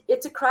it's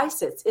a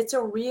crisis. It's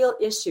a real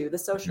issue, the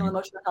social and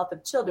emotional health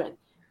of children.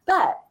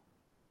 But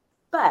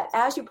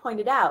as you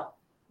pointed out,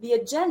 the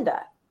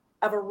agenda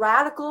of a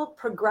radical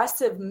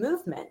progressive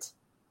movement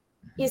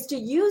is to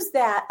use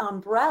that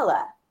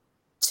umbrella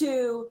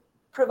to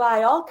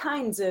provide all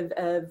kinds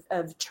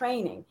of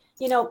training.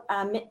 You know,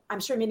 I'm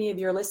sure many of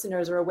your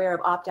listeners are aware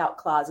of opt-out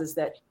clauses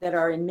that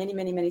are in many,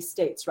 many, many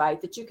states,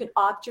 right? That you can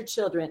opt your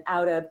children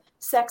out of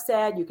sex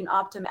ed, you can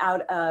opt them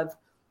out of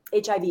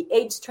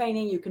HIV/AIDS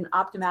training, you can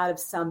opt them out of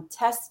some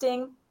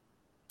testing.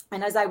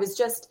 And as I was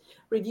just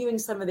reviewing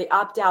some of the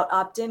opt-out,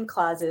 opt-in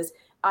clauses,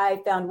 I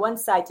found one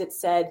site that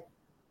said,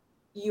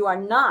 you are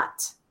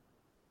not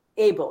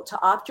able to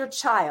opt your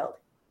child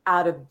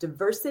out of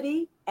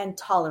diversity and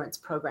tolerance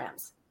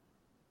programs.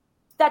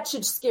 That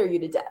should scare you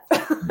to death.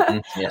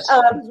 Yes.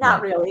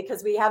 Not really,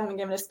 because we haven't been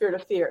given a spirit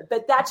of fear,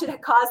 but that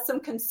should cause some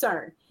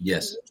concern.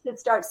 Yes. You should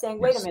start saying,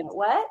 wait a minute,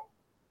 what?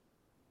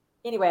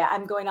 Anyway,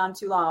 I'm going on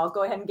too long. I'll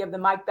go ahead and give the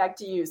mic back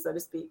to you, so to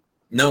speak.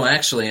 No,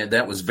 actually,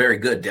 that was very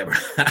good, Deborah.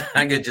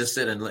 I could just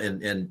sit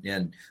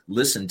and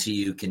listen to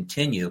you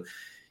continue.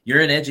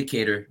 You're an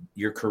educator.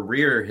 Your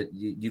career,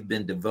 you've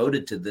been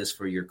devoted to this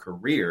for your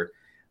career.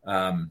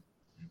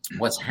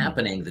 What's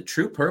happening, the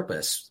true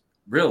purpose,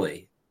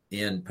 really,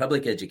 in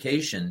public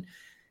education,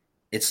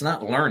 it's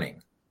not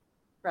learning.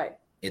 Right.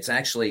 It's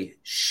actually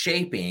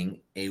shaping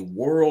a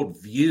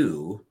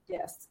worldview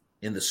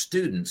in the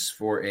students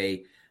for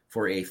a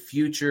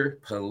future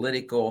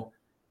political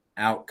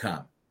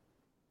outcome.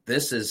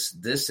 This is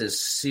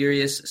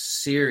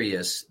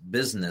serious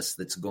business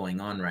that's going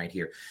on right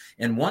here.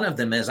 And one of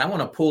them is, I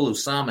want to pull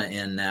Usama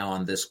in now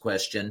on this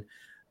question.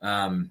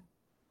 One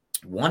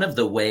of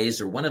the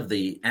ways, or one of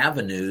the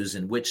avenues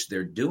in which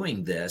they're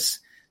doing this,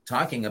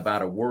 talking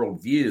about a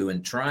worldview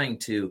and trying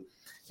to,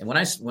 and when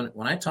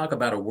I talk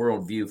about a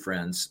worldview,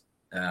 friends,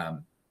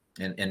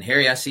 and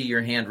Harry, I see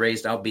your hand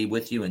raised. I'll be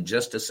with you in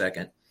just a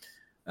second.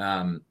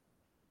 When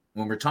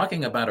we're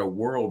talking about a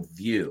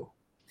worldview,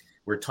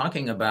 we're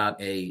talking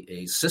about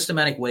a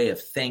systematic way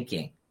of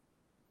thinking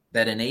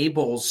that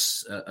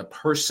enables a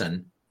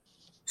person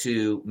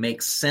to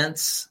make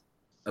sense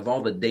of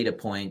all the data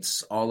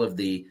points, all of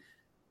the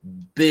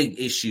big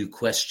issue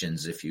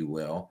questions, if you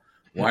will.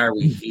 Why are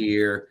we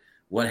here?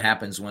 What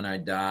happens when I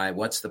die?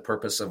 What's the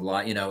purpose of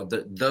life? You know,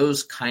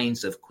 those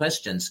kinds of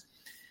questions.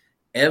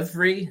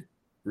 Every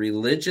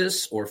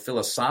religious or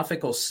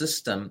philosophical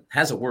system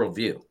has a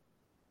worldview.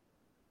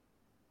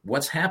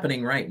 What's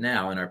happening right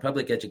now in our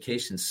public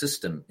education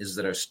system is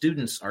that our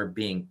students are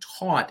being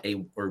taught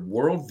a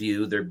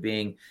worldview. They're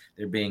being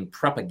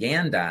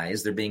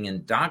propagandized. They're being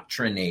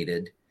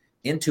indoctrinated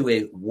into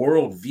a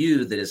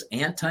worldview that is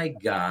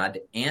anti-God,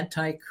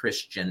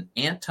 anti-Christian,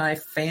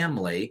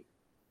 anti-family,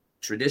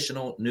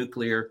 traditional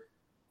nuclear,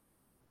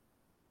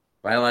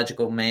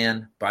 biological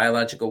man,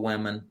 biological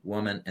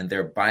woman, and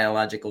their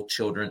biological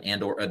children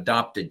and or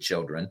adopted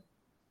children.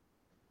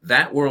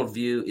 That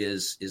worldview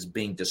is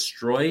being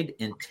destroyed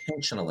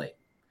intentionally.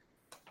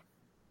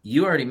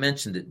 You already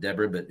mentioned it,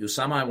 Deborah, but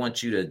Usama, I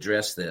want you to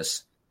address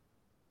this.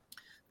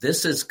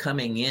 This is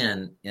coming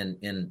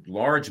in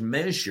large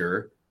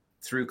measure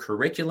through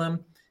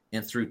curriculum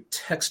and through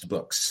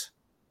textbooks,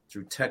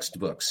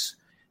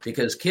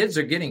 because kids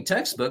are getting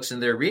textbooks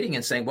and they're reading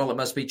and saying, well, it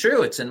must be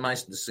true. It's in my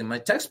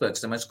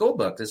textbooks, in my school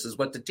book. This is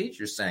what the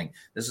teacher's saying.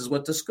 This is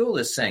what the school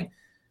is saying.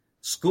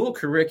 School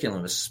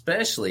curriculum,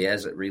 especially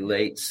as it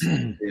relates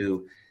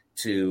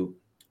to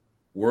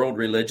world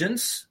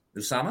religions,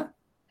 Usama,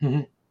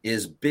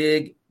 is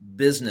big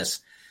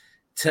business.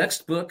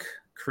 Textbook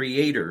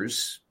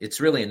creators, it's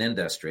really an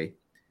industry.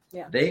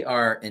 Yeah. They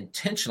are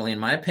intentionally, in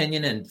my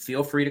opinion, and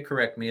feel free to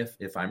correct me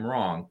if I'm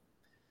wrong,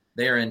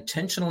 they are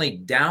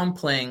intentionally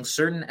downplaying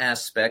certain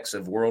aspects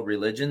of world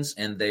religions,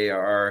 and they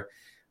are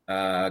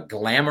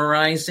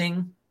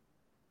glamorizing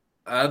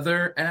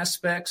other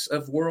aspects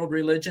of world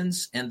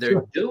religions, and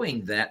they're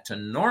doing that to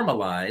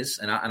normalize,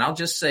 and I'll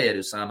just say it,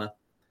 Usama,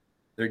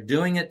 they're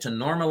doing it to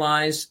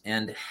normalize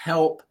and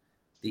help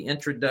the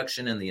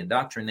introduction and the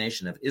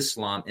indoctrination of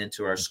Islam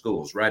into our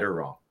schools, right or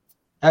wrong?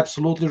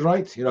 Absolutely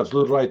right. You're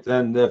absolutely right.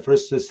 And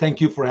first,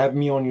 thank you for having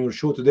me on your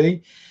show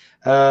today.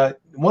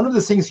 One of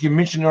the things you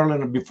mentioned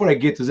earlier, before I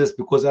get to this,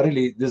 because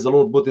there's a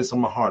Lord put this on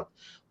my heart.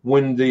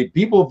 When the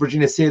people of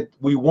Virginia said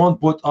we won't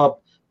put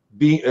up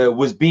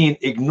was being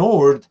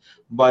ignored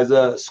by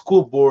the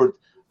school board,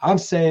 I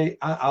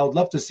would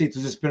love to say to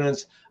these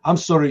parents, I'm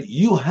sorry,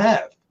 you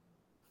have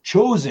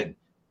chosen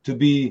to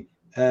be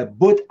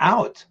put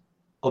out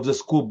of the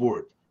school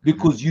board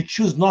because you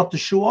choose not to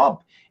show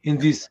up in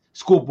this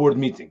school board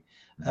meeting.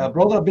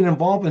 Brother, I've been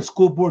involved in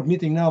school board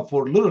meeting now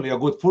for literally a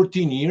good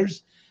 14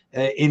 years.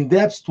 In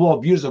depth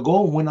 12 years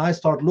ago, when I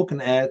started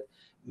looking at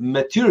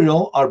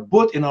material are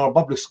put in our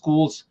public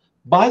schools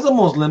by the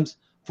Muslims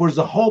for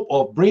the hope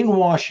of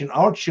brainwashing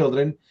our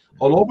children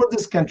all over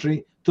this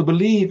country to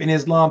believe in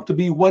Islam to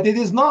be what it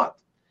is not.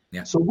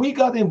 Yeah. So we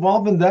got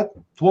involved in that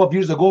 12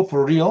 years ago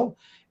for real.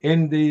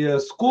 in the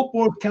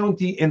Schoolport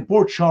County in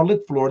Port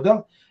Charlotte,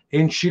 Florida,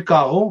 in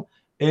Chicago,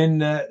 in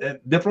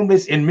different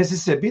places in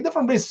Mississippi,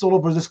 different places all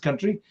over this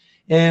country.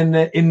 And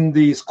in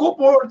the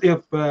Schoolport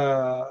of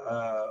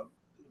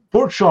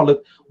Port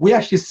Charlotte, we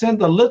actually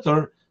sent a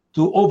letter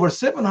to over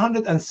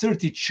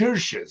 730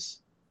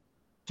 churches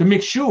to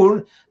make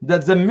sure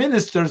that the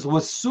ministers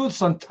with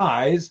suits and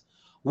ties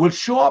will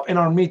show up in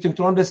our meeting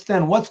to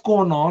understand what's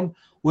going on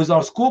with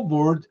our school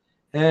board,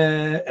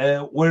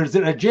 where's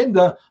their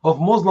agenda of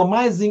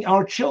Muslimizing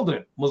our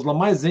children.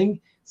 Muslimizing,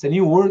 it's a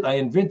new word I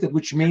invented,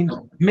 which means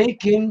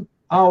making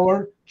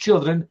our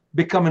children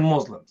becoming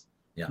Muslims.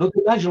 Yeah. Not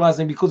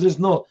evangelizing, because there's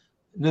no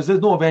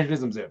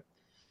evangelism there.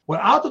 Well,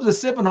 out of the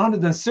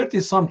 730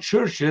 some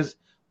churches,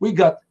 we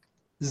got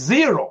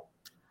zero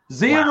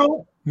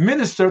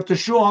minister to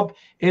show up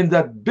in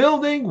that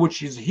building,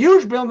 which is a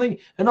huge building,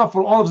 enough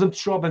for all of them to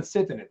show up and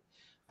sit in it.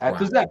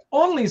 After that,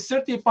 only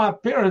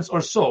 35 parents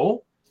or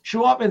so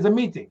show up in the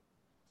meeting.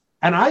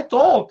 And I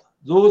told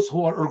those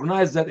who are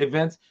organized that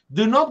event,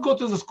 do not go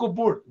to the school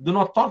board. Do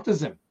not talk to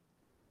them.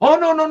 Oh,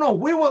 no,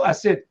 we will. I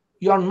said,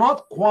 you are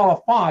not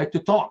qualified to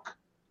talk.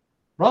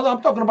 Brother,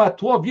 I'm talking about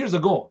 12 years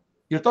ago.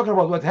 You're talking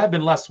about what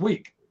happened last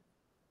week.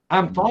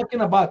 I'm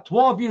talking about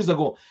 12 years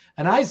ago.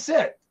 And I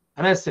said,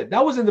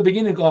 that was in the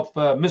beginning of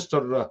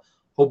Mr.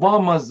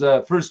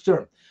 Obama's first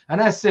term.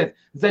 And I said,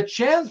 the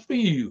chance for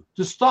you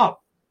to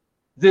stop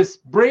this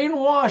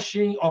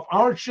brainwashing of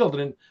our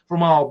children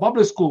from our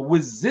public school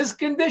with this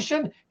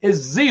condition is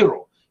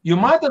zero. You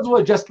might as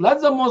well just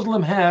let the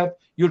Muslim have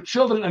your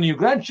children and your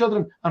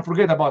grandchildren and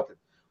forget about it.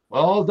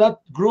 Well, that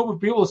group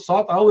of people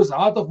thought I was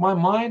out of my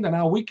mind and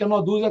now we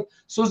cannot do that.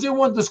 So they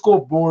went to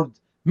school board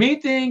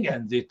meeting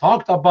and they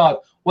talked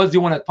about what they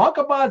want to talk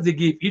about. They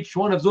gave each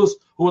one of those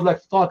who would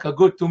like to talk a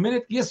good 2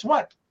 minutes. Guess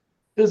what?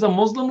 There's a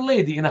Muslim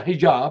lady in a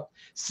hijab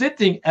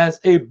sitting as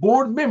a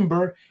board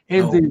member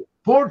in the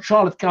Port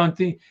Charlotte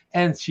County,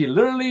 and she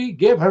literally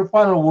gave her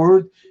final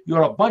word.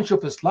 You're a bunch of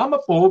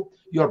Islamophobe,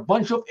 you're a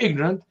bunch of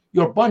ignorant,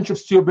 you're a bunch of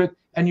stupid,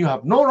 and you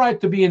have no right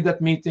to be in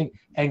that meeting.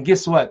 And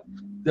guess what?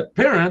 The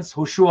parents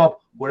who show up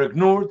were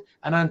ignored,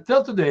 and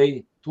until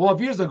today,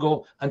 12 years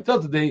ago,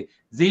 until today,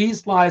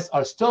 these lies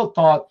are still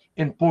taught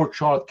in Port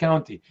Charlotte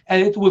County,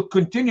 and it will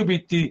continue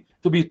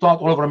to be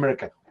taught all over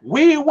America.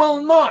 We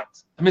will not,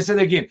 let me say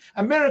it again,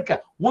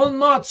 America will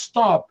not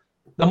stop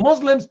the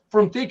Muslims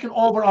from taking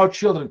over our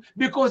children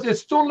because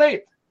it's too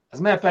late.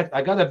 As a matter of fact,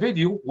 I got a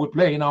video we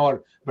play in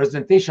our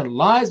presentation,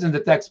 Lies in the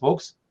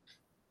Textbooks,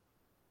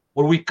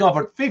 where we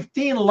covered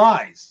 15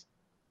 lies.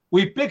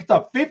 We picked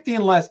up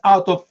 15 lies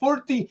out of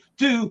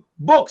 42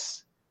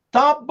 books,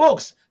 top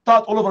books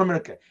taught all over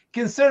America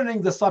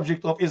concerning the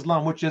subject of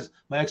Islam, which is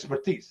my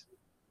expertise.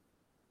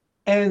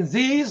 And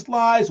these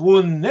lies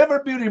will never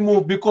be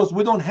removed because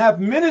we don't have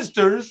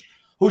ministers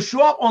who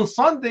show up on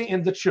Sunday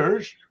in the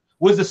church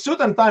with a suit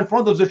and tie in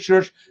front of the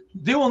church.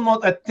 They will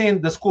not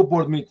attend the school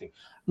board meeting.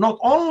 Not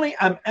only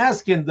I'm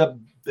asking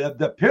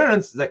the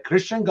parents, the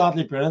Christian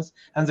godly parents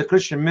and the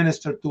Christian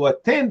minister to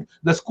attend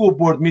the school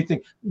board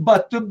meeting,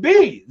 but to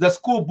be the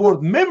school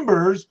board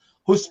members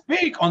who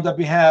speak on the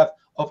behalf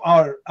of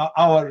our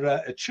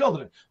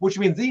children, which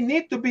means they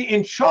need to be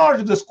in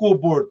charge of the school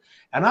board.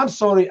 And I'm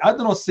sorry, I do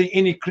not see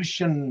any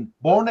Christian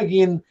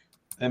born-again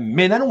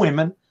men and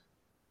women.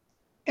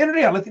 In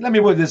reality, let me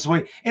put it this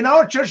way. In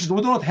our churches,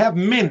 we do not have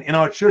men in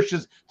our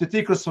churches to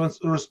take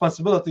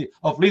responsibility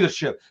of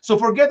leadership. So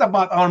forget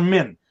about our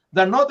men.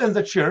 They're not in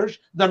the church.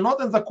 They're not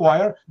in the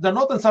choir. They're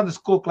not in Sunday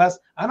school class.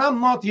 And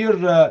I'm not here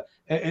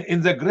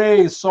in the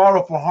gray,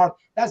 sorrowful heart.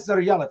 That's the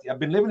reality. I've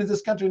been living in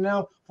this country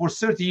now for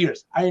 30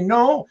 years. I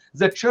know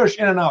the church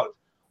in and out.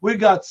 We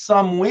got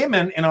some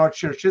women in our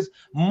churches.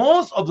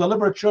 Most of the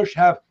liberal church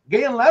have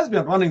gay and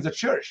lesbian running the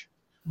church.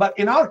 But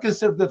in our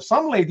conservative,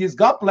 some ladies,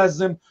 God bless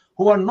them,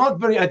 who are not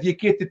very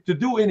educated to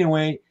do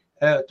anyway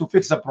to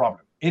fix the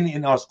problem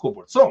in our school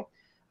board. So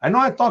I know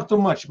I talk too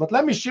much, but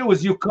let me share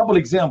with you a couple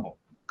example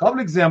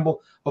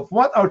of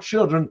what our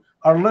children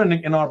are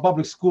learning in our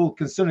public school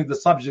concerning the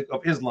subject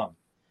of Islam.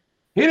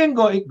 Here in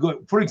go,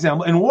 for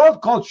example, in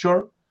World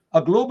Culture,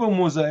 a Global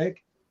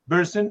Mosaic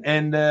person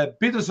in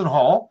Peterson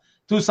Hall,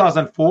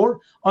 2004,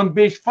 on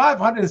page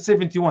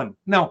 571.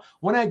 Now,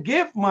 when I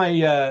give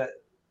my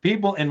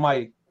people in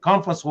my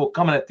conference who will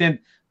come and attend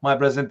my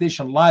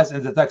presentation, Lies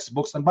in the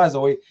Textbooks, and by the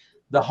way,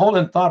 the whole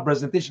entire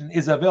presentation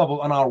is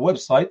available on our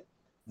website,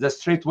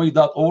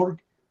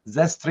 thestraightway.org,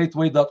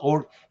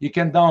 thestraightway.org. You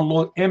can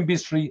download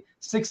MP3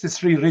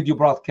 63 radio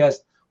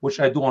broadcast,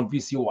 which I do on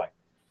VCY.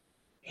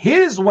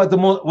 Here's what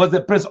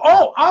the president,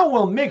 I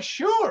will make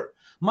sure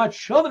my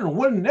children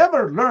will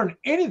never learn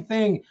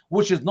anything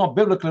which is not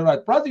biblically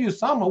right. Brother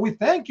Usama, we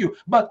thank you,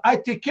 but I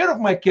take care of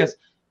my kids.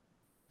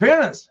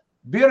 Parents,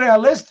 be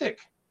realistic.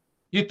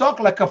 You talk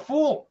like a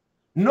fool.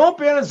 No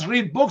parents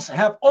read books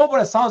have over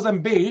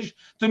 1,000 pages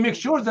to make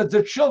sure that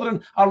their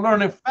children are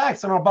learning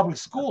facts in our public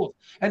schools.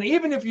 And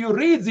even if you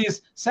read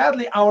these,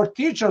 sadly, our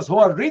teachers who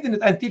are reading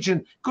it and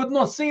teaching could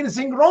not see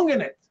anything wrong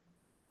in it.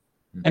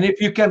 And if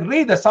you can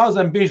read a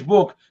 1,000-page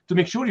book to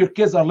make sure your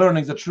kids are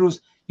learning the truth,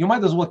 you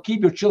might as well keep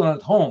your children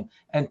at home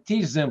and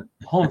teach them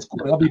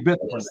homeschooling. That'll be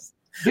better for them.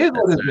 This is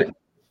what is better.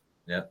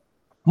 Yeah.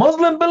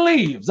 Muslim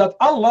believes that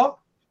Allah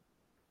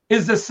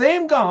is the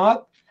same God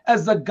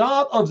as the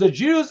God of the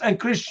Jews and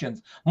Christians.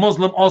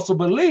 Muslims also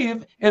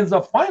believe in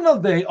the final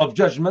day of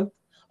judgment.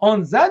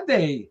 On that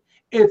day,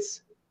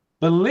 it's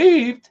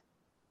believed,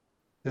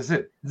 this is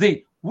it,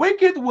 the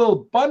wicked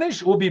will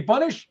be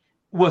punished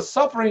with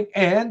suffering,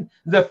 and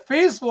the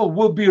faithful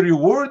will be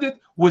rewarded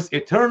with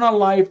eternal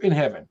life in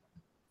heaven.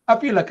 I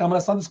feel like I'm in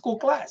a Sunday school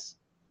class,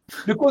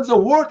 because the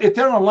word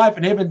eternal life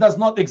in heaven does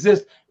not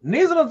exist,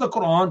 neither in the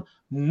Quran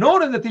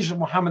nor in the teaching of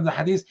Muhammad the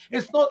Hadith.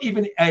 It's not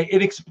even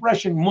an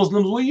expression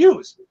Muslims will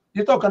use.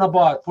 You're talking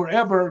about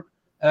forever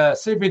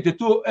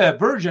 72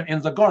 virgin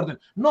in the garden,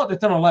 not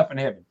eternal life in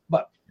heaven.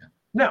 But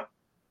now,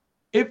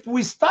 if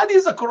we study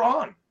the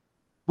Quran,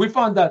 we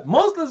find that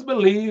Muslims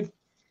believe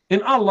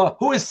in Allah,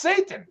 who is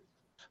Satan.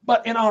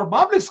 But in our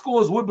public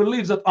schools, we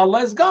believe that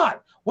Allah is God.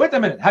 Wait a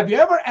minute. Have you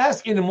ever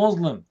asked any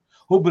Muslim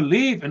who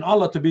believe in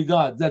Allah to be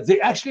God that they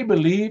actually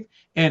believe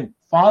in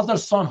Father,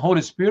 Son,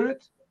 Holy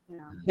Spirit? Yeah.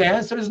 The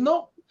answer is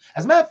no.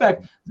 As a matter of fact,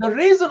 the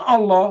reason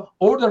Allah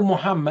ordered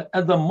Muhammad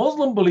and the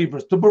Muslim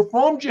believers to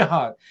perform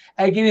jihad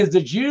against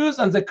the Jews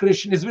and the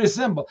Christians is very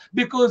simple.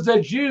 Because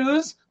the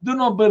Jews do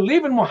not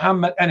believe in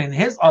Muhammad and in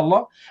his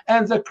Allah,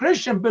 and the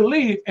Christian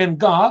believe in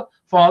God,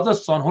 Father,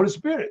 Son, Holy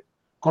Spirit.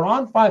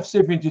 Quran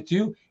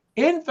 5:72,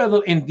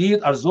 infidel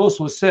indeed are those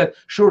who said,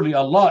 surely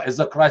Allah is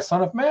the Christ,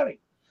 Son of Mary.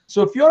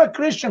 So if you're a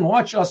Christian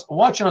watching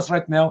us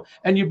right now,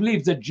 and you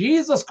believe that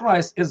Jesus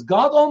Christ is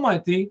God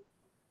Almighty,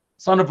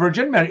 Son of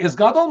Virgin Mary, is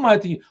God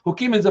Almighty who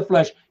came in the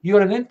flesh,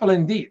 you're an infidel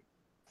indeed.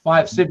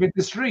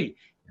 5:73.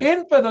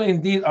 Infidel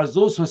indeed are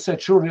those who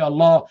said, surely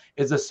Allah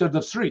is the third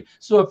of three.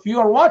 So if you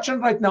are watching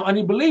right now and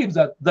you believe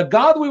that the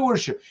God we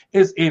worship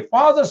is a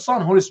Father,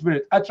 Son, Holy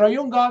Spirit, a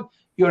triune God,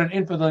 you're an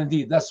infidel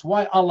indeed. That's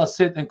why Allah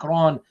said in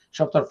Quran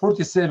chapter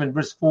 47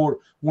 verse 4,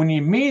 when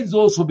you meet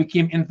those who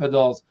became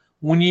infidels,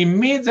 when you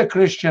meet the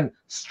Christian,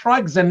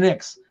 strike the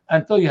necks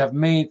until you have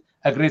made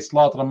a great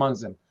slaughter among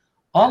them.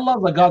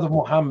 Allah, the God of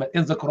Muhammad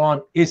in the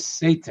Quran, is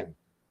Satan.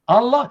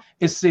 Allah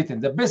is Satan.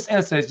 The best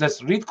answer is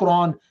just read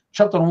Quran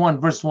chapter 1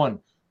 verse 1.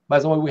 By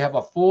the way, we have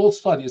a full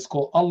study. It's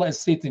called Allah is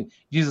Satan,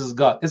 Jesus is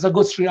God. It's a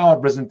good 3-hour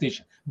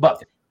presentation.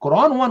 But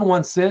Quran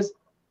 1:1 says,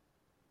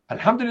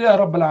 Alhamdulillah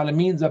Rabbil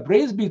Alameen, the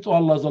praise be to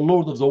Allah, the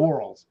Lord of the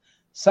worlds.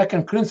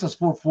 2 Corinthians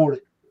 4:4,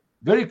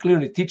 very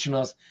clearly teaching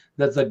us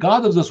that the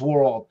God of this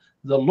world,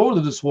 the Lord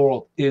of this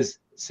world is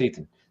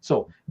Satan.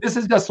 So this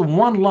is just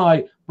one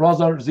lie,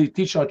 brothers, they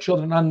teach our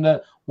children.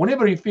 And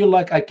whenever you feel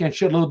like I can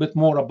share a little bit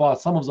more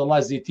about some of the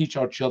lies they teach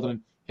our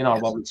children in our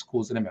public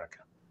schools in America.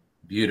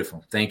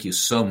 Beautiful. Thank you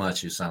so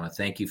much, Usama.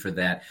 Thank you for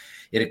that.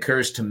 It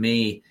occurs to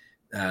me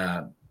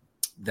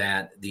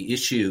that the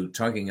issue,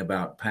 talking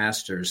about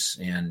pastors,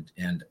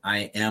 and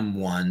I am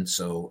one,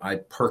 so I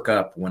perk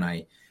up when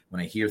I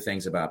hear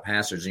things about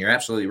pastors. And you're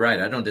absolutely right.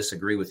 I don't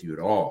disagree with you at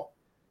all.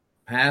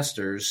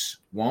 Pastors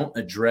won't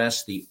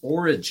address the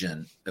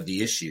origin of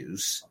the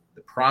issues,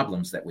 the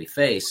problems that we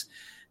face.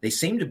 They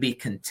seem to be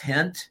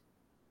content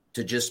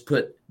to just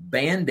put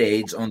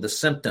Band-Aids on the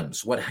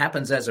symptoms. What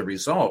happens as a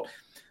result?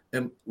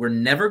 And we're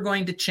never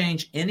going to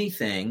change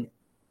anything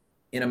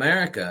in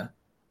America.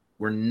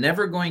 We're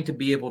never going to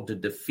be able to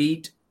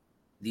defeat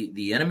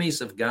the enemies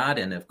of God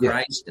and of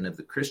Christ and of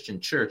the Christian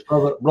church.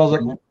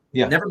 Brother,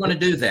 never going to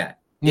do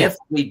that if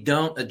we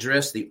don't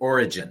address the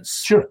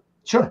origins.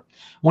 Sure.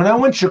 When I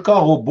went to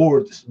Chicago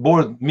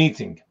board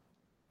meeting,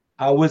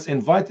 I was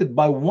invited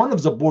by one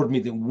of the board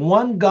meeting,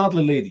 one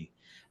godly lady,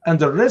 and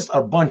the rest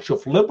are a bunch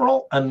of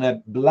liberal and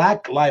a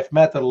Black Lives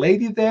Matter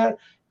lady there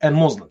and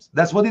Muslims.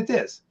 That's what it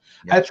is.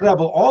 Yeah. I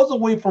traveled all the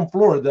way from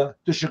Florida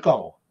to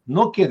Chicago.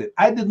 No kidding.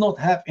 I did not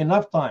have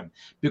enough time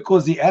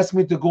because they asked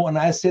me to go, and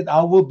I said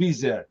I will be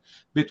there.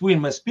 Between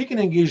my speaking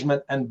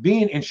engagement and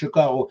being in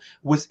Chicago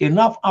was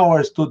enough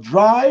hours to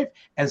drive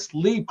and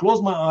sleep,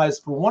 close my eyes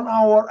for 1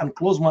 hour and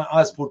close my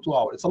eyes for 2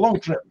 hours. It's a long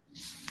trip.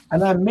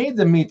 And I made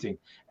the meeting.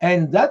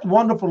 And that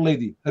wonderful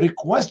lady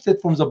requested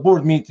from the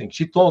board meeting.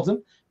 She told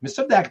them,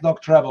 Mr.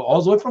 Dakdok traveled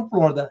all the way from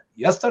Florida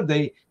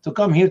yesterday to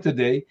come here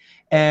today.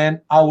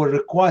 And I will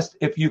request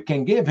if you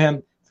can give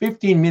him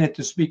 15 minutes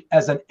to speak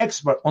as an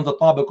expert on the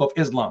topic of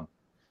Islam.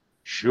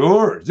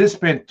 Sure, they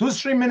spent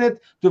 2-3 minutes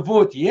to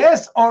vote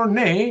yes or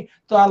nay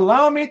to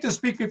allow me to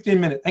speak 15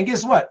 minutes. And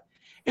guess what?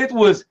 It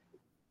was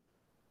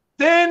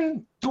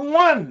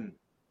 10-1.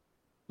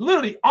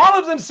 Literally, all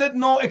of them said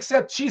no,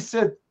 except she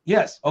said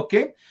yes.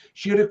 Okay.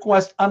 She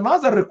requested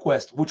another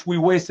request, which we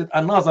wasted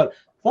another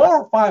 4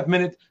 or 5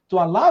 minutes to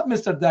allow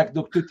Mr.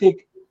 Dakdok to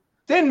take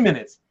 10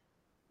 minutes.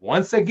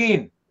 Once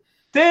again,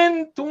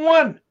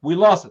 10-1. We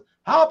lost it.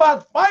 How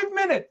about 5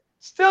 minutes?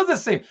 Still the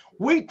same.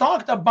 We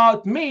talked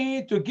about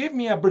me to give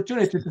me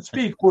opportunity to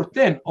speak for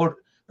 10 or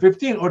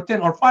 15 or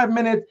 10 or 5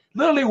 minutes.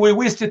 Literally, we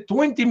wasted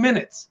 20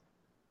 minutes.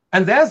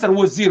 And the answer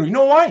was 0. You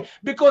know why?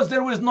 Because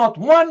there was not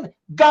one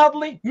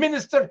godly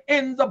minister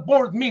in the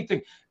board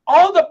meeting.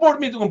 All the board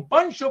meeting, a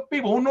bunch of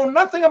people who know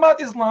nothing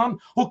about Islam,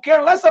 who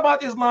care less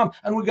about Islam,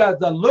 and we got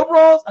the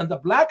liberals and the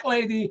black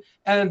lady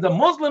and the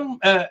Muslim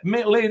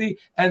lady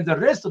and the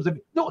rest of the.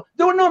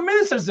 There were no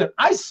ministers there.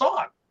 I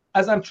saw it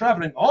as I'm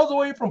traveling all the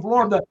way from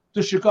Florida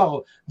to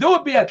Chicago. There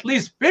would be at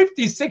least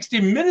 50,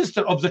 60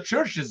 ministers of the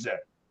churches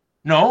there.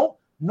 No,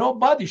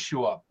 nobody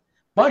show up.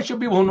 Bunch of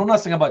people who know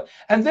nothing about it.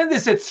 And then they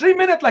said 3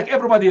 minutes like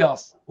everybody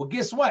else. Well,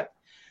 guess what?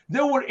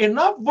 There were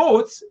enough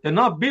votes,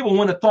 enough people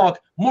want to talk,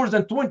 more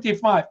than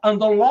 25.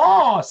 And the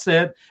law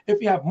said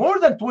if you have more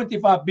than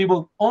 25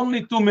 people,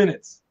 only 2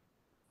 minutes.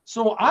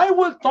 So I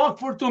will talk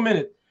for 2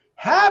 minutes.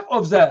 Half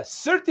of the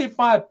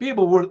 35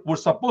 people were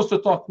supposed to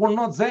talk were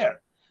not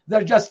there.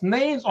 They're just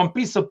names on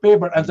piece of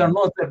paper, and they're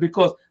not there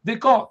because they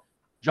call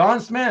John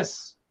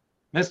Smith,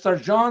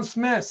 Mr. John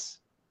Smith.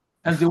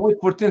 And they wait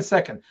for 10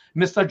 seconds.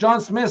 Mr.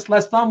 John Smith,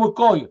 last time we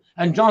call you.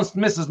 And John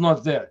Smith is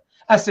not there.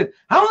 I said,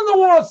 how in the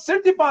world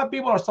 35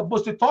 people are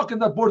supposed to talk in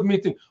that board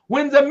meeting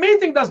when the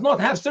meeting does not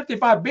have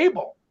 35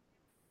 people?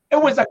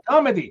 It was a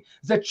comedy.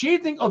 The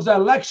cheating of the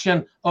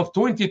election of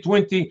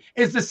 2020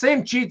 is the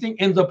same cheating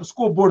in the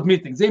school board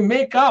meetings. They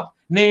make up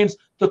names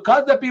to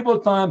cut the people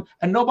time,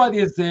 and nobody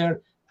is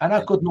there. And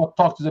I could not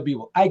talk to the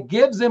people. I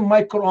gave them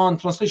my Quran,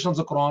 translation of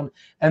the Quran,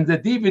 and the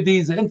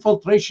DVDs, the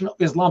infiltration of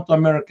Islam to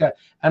America,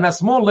 and a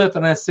small letter,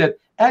 and I said,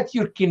 at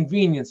your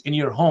convenience in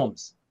your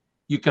homes,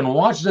 you can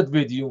watch that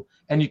video,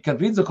 and you can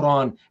read the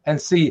Quran and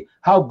see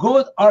how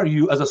good are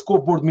you as a school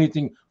board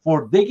meeting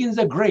for digging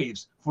the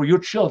graves for your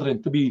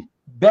children to be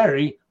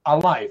buried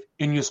alive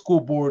in your school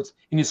boards,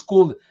 in your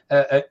school,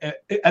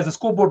 as a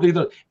school board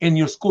leader in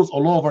your schools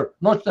all over,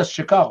 not just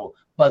Chicago,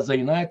 but the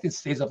United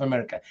States of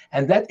America.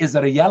 And that is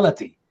a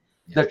reality.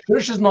 The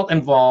church is not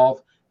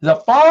involved. The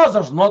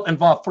fathers not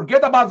involved.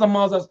 Forget about the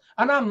mothers.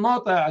 And I'm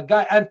not a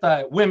guy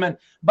anti-women,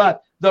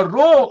 but the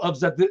role of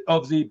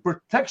the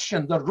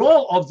protection, the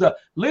role of the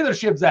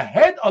leadership, the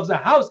head of the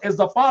house is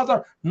the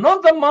father,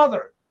 not the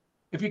mother.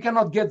 If you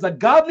cannot get the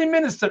godly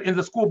minister in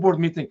the school board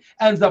meeting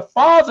and the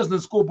fathers in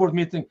the school board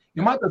meeting,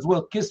 you might as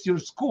well kiss your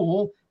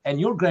school and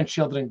your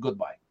grandchildren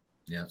goodbye.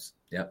 Yes.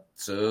 Yep.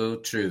 So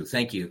true.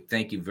 Thank you.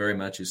 Thank you very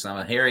much,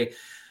 Usama. Harry,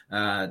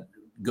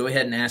 go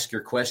ahead and ask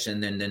your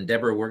question. And then,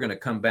 Deborah, we're going to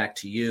come back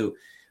to you.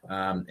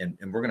 And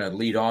we're going to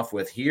lead off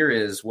with, here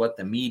is what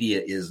the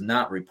media is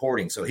not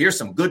reporting. So here's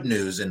some good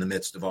news in the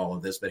midst of all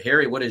of this. But,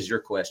 Harry, what is your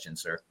question,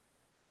 sir?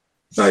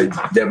 All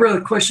right, Deborah,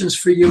 the question's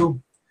for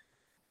you.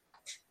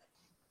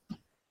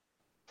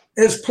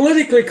 As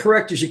politically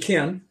correct as you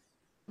can,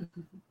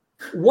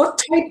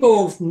 what type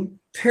of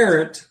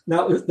parent,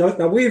 now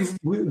we've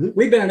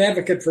been an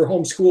advocate for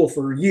homeschool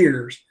for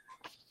years,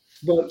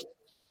 but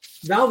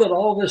now that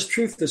all this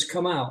truth has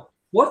come out,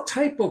 what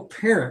type of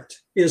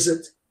parent is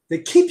it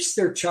that keeps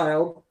their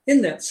child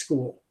in that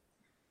school?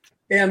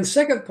 And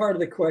second part of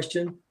the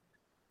question,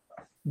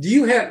 do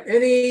you have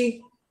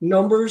any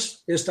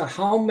numbers as to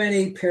how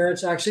many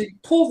parents actually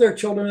pull their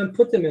children and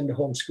put them into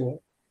homeschool?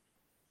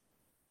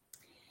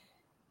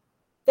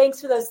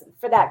 Thanks for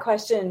that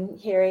question,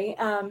 Harry.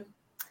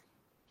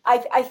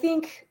 I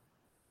think,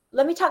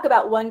 let me talk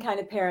about one kind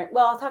of parent.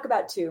 Well, I'll talk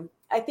about two.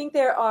 I think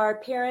there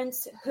are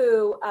parents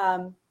who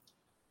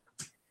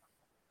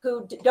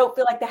don't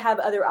feel like they have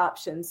other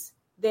options.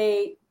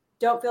 They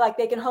don't feel like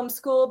they can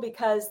homeschool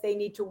because they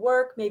need to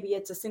work. Maybe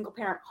it's a single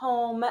parent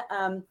home.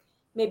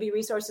 Maybe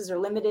resources are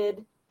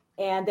limited,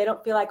 and they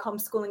don't feel like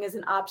homeschooling is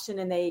an option,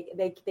 and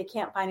they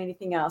can't find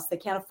anything else. They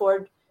can't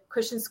afford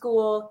Christian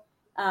school.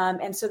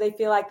 And so they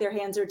feel like their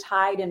hands are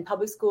tied, and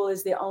public school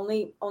is the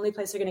only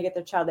place they're going to get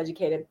their child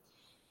educated.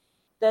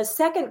 The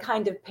second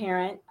kind of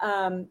parent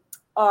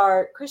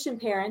are Christian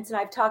parents, and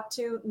I've talked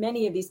to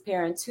many of these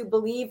parents who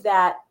believe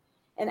that,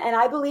 and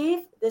I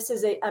believe this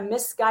is a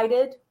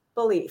misguided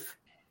belief,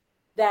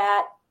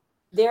 that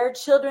their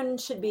children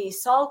should be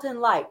salt and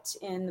light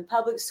in the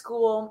public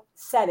school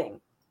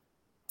setting.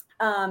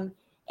 And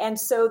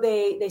so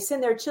they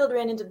send their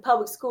children into the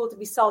public school to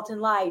be salt and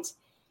light,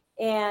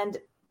 and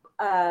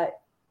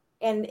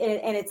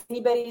it's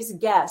anybody's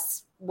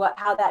guess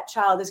how that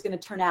child is going to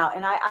turn out.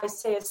 And I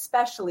say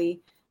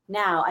especially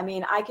now. I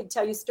mean, I could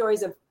tell you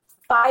stories of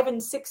 5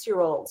 and 6 year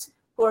olds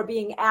who are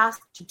being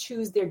asked to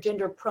choose their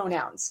gender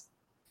pronouns.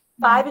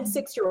 5 and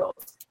 6 year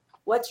olds.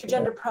 What's your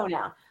gender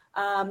pronoun?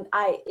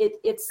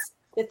 It's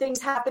the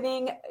things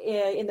happening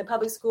in the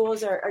public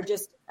schools are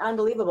just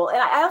unbelievable. And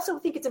I also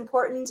think it's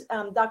important,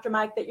 Dr.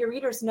 Mike, that your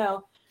readers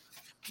know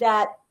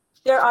that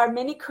there are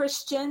many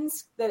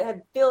Christians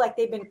that feel like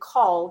they've been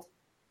called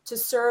to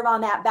serve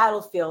on that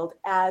battlefield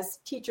as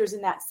teachers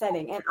in that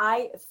setting. And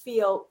I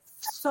feel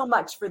so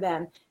much for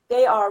them.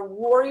 They are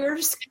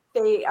warriors.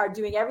 They are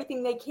doing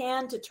everything they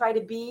can to try to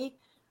be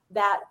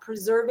that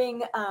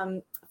preserving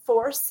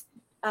force.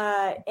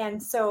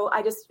 And so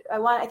I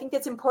think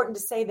it's important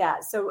to say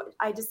that. So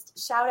I just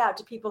shout out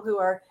to people who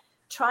are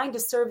trying to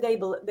serve. They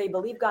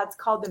believe God's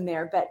called them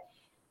there. But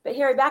But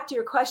Harry, back to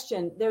your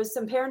question, there's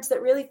some parents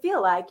that really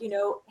feel like,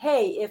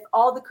 hey, if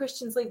all the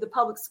Christians leave the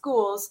public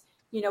schools,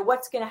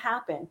 what's going to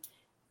happen?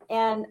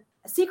 And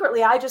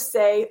secretly, I just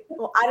say,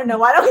 well, I don't know.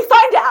 Why don't we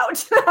find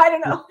out? I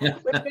don't know,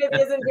 which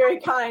maybe isn't very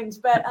kind.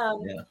 But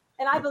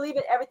and I believe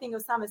in everything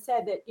Osama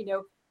said,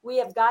 that, we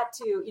have got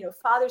to,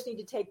 fathers need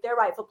to take their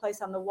rightful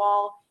place on the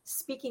wall,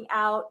 speaking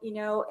out.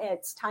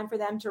 It's time for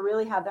them to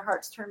really have their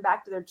hearts turned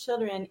back to their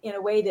children in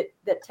a way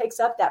that takes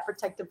up that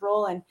protective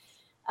role. And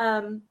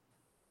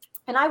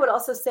I would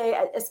also say,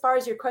 as far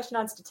as your question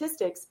on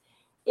statistics,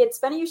 it's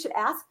funny you should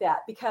ask that,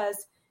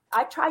 because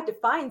I tried to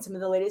find some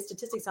of the latest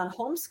statistics on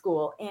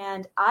homeschool,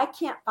 and I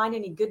can't find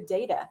any good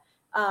data.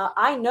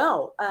 I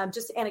know,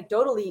 just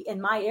anecdotally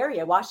in my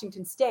area,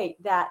 Washington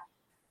State, that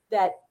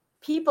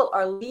people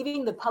are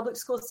leaving the public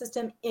school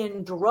system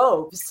in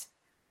droves,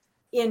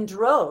 and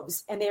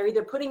they're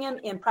either putting them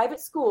in private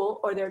school,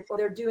 or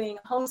they're doing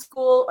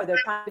homeschool, or they're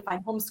trying to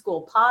find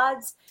homeschool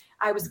pods.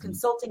 I was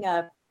consulting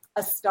a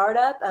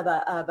startup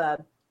of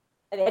an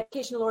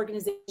educational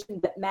organization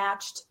that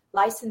matched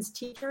licensed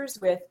teachers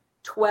with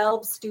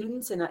 12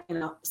 students in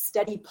a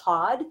steady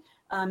pod,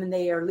 and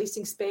they are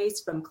leasing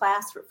space from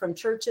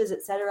churches,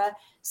 et cetera.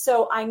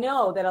 So I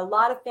know that a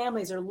lot of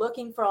families are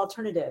looking for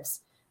alternatives.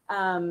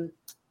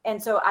 And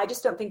so I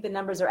just don't think the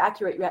numbers are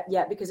accurate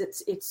yet, because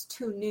it's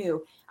too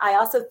new. I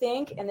also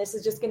think, and this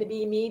is just going to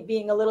be me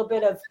being a little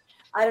bit of,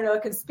 a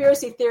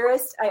conspiracy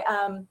theorist.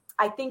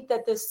 I think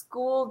that the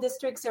school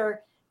districts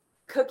are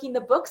cooking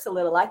the books a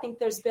little. I think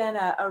there's been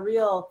a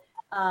real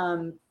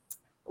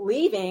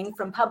leaving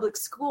from public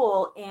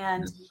school,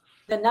 and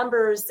the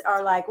numbers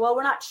are like, well,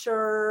 we're not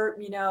sure.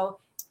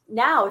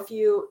 Now if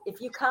you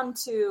come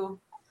to,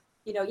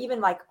 even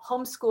like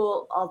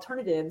homeschool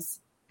alternatives,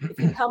 if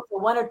you come for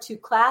 1 or 2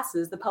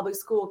 classes, the public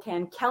school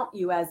can count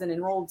you as an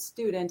enrolled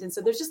student. And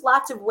so there's just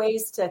lots of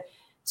ways to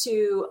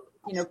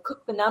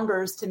cook the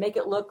numbers to make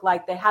it look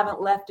like they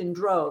haven't left in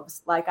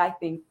droves, like I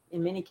think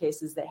in many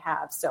cases they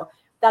have. So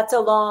that's a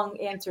long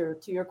answer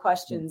to your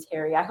questions,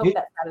 Harry. I hope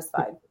that's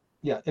satisfied.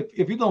 Yeah,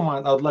 if you don't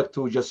mind, I'd like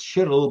to just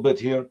share a little bit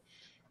here.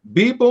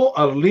 People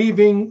are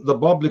leaving the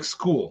public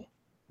school,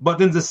 but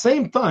in the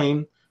same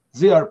time,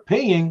 they are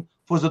paying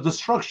for the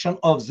destruction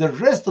of the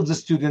rest of the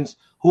students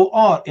who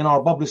are in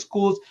our public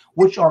schools,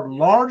 which are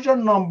larger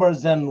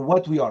numbers than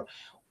what we are.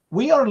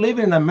 We are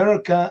living in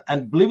America,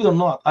 and believe it or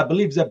not, I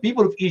believe the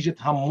people of Egypt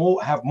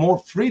have more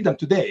freedom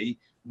today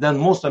than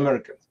most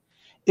Americans.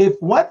 If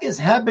what is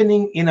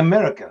happening in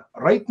America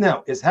right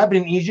now is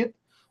happening in Egypt,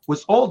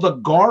 with all the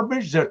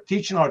garbage they're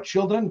teaching our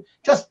children,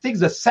 just take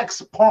the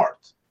sex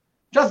part.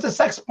 Just the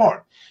sex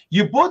part.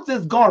 You put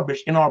this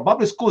garbage in our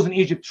public schools in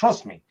Egypt,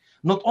 trust me,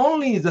 not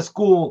only the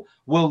school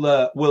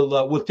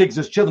will take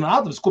these children out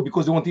of the school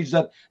because they won't teach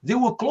that, they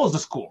will close the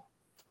school.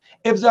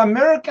 If the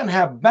Americans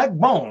have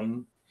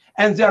backbone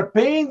and they're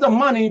paying the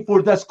money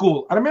for that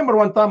school. I remember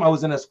one time I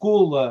was in a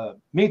school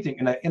meeting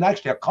in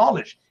actually a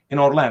college in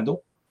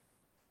Orlando,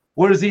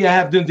 where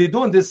they're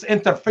doing this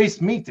interfaith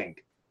meeting.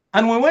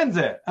 And we went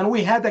there and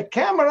we had a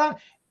camera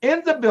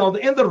in the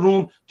building, in the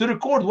room, to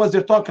record what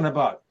they're talking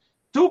about.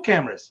 2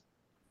 cameras.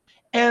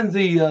 And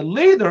the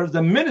leader,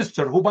 the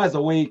minister, who, by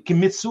the way,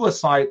 commits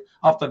suicide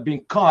after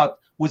being caught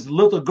with a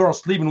little girl,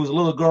 sleeping with a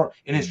little girl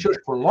in his church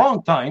for a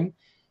long time,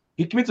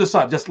 he committed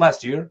suicide just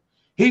last year.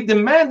 He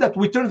demanded that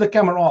we turn the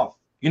camera off.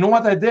 You know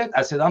what I did?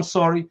 I said, I'm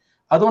sorry.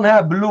 I don't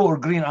have blue or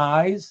green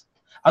eyes.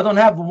 I don't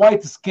have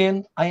white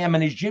skin. I am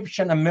an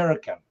Egyptian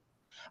American.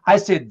 I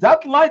said,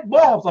 that light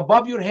bulb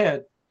above your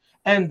head,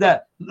 and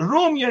the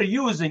room you're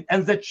using,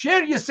 and the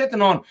chair you're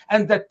sitting on,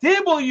 and the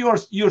table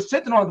you're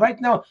sitting on right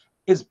now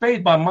is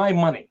paid by my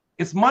money.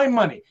 It's my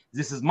money.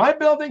 This is my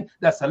building.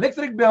 That's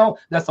electric bill.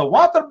 That's a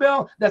water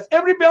bill. That's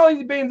every bill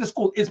you pay in the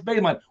school. It's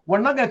paid money. We're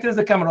not going to turn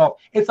the camera off.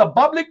 It's a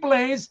public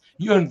place.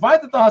 You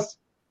invited us.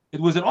 It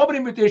was an open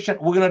invitation.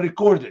 We're going to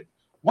record it.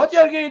 What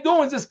you're going to do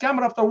with this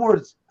camera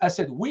afterwards? I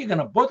said, we're going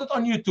to put it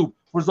on YouTube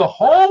for the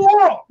whole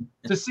world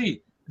to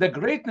see the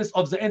greatness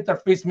of the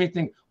interfaith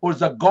meeting, or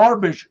the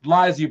garbage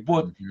lies you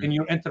put in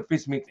your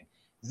interfaith meeting.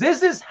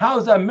 This is how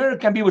the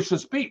American people should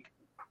speak.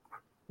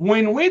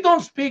 When we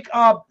don't speak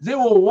up, they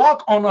will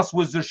walk on us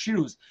with their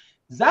shoes.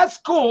 That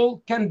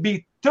school can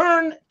be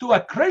turned to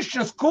a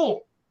Christian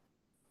school.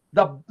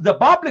 The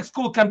public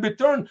school can be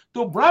turned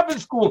to a private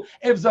school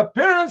if the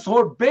parents who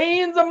are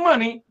paying the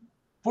money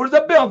for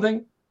the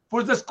building,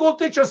 for the school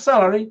teacher's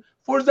salary,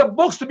 for the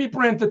books to be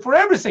printed, for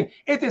everything.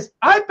 It is,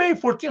 I pay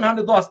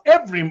 $1,400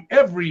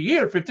 every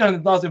year,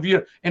 $1,500 a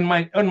year in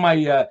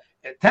my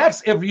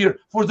tax every year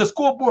for the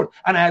school board,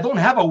 and I don't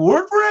have a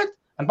word for it.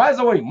 And by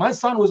the way, my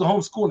son was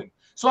homeschooling.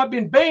 So I've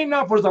been paying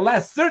now for the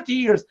last 30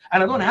 years,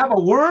 and I don't have a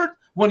word.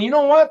 When you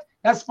know what?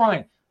 That's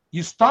fine.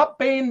 You stop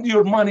paying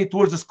your money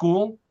towards the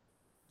school.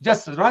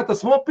 Just write a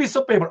small piece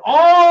of paper.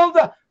 All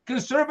the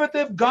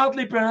conservative,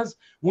 godly parents,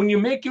 when you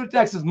make your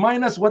taxes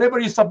minus whatever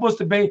you're supposed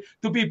to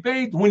be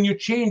paid when you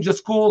change the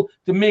school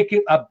to make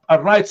it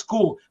a right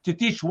school, to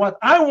teach what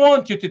I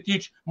want you to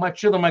teach my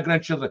children, my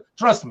grandchildren.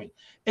 Trust me.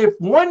 If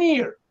 1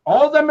 year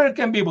all the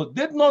American people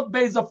did not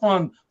base a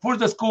fund for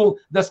the school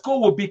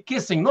will be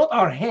kissing not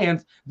our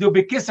hands, they'll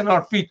be kissing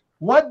our feet.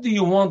 What do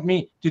you want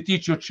me to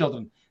teach your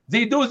children?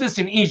 They do this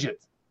in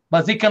Egypt,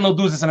 but they cannot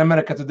do this in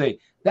America today.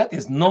 That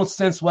is no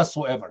sense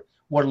whatsoever.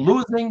 We're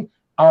losing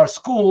our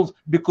schools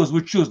because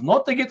we choose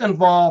not to get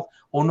involved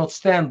or not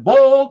stand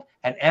bold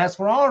and ask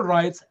for our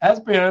rights as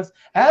parents,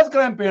 as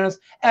grandparents,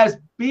 as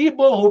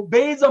people who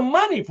pay the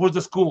money for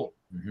the school.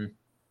 Mm-hmm.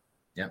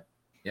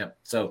 Yep.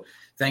 So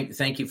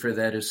thank you for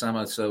that,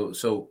 Usama.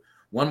 So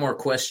one more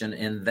question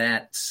in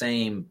that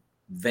same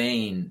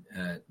vein,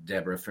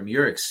 Deborah, from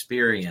your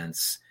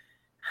experience,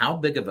 how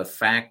big of a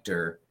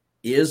factor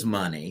is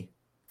money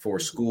for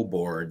school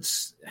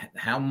boards?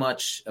 How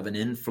much of an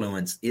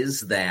influence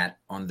is that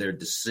on their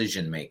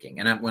decision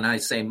making? And when I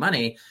say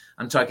money,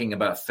 I'm talking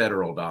about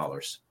federal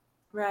dollars.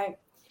 Right.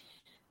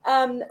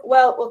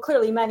 Well,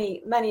 clearly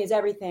money is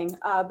everything.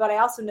 But I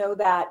also know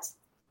that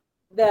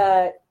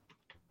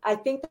I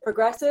think the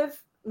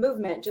progressive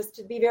movement, just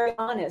to be very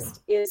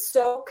honest, is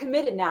so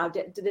committed now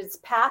to this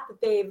path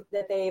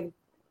that they've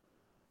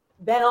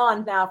been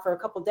on now for a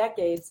couple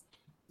decades,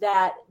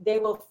 that they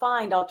will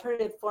find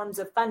alternative forms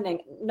of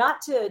funding.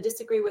 Not to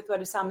disagree with what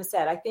Usama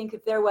said. I think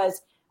if there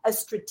was a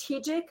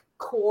strategic,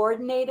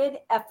 coordinated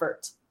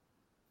effort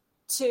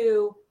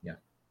to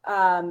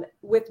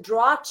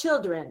withdraw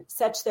children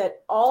such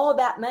that all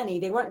that money,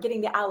 they weren't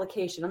getting the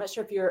allocation. I'm not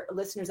sure if your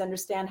listeners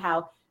understand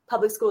how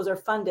public schools are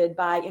funded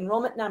by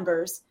enrollment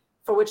numbers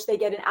for which they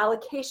get an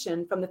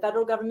allocation from the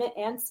federal government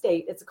and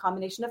state. It's a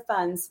combination of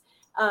funds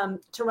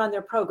to run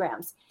their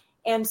programs.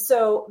 And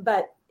so,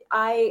 but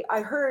I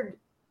heard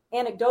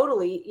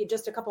anecdotally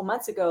just a couple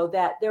months ago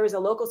that there was a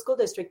local school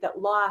district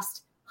that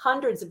lost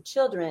hundreds of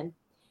children,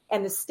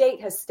 and the state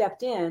has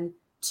stepped in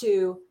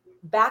to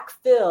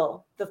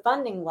backfill the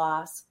funding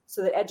loss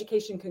so that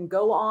education can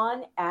go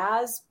on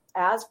as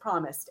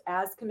promised,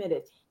 as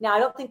committed. Now, I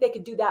don't think they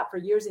could do that for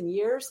years and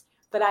years,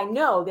 but I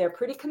know they're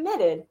pretty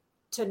committed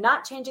to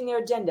not changing their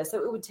agenda.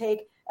 So it would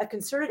take a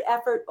concerted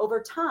effort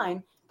over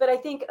time. But I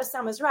think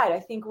Usama's right. I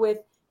think with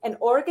an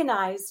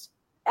organized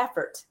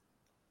effort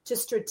to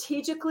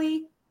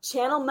strategically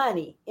channel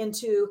money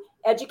into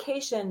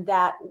education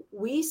that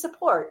we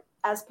support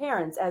as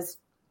parents, as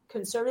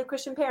conservative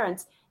Christian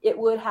parents, it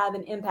would have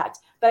an impact.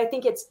 But I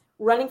think it's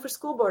running for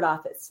school board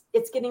office.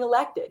 It's getting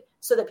elected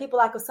so that people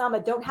like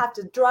Usama don't have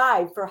to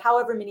drive for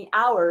however many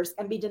hours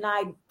and be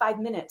denied 5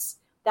 minutes.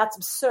 That's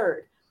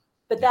absurd.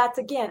 But that's,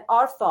 again,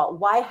 our fault.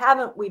 Why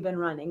haven't we been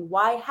running?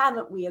 Why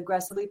haven't we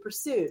aggressively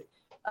pursued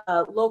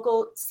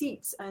local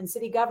seats in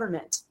city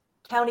government,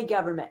 county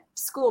government,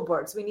 school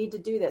boards? We need to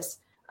do this.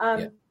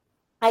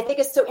 I think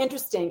it's so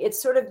interesting.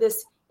 It's sort of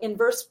this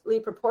inversely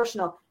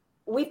proportional.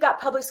 We've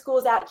got public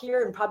schools out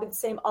here, and probably the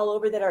same all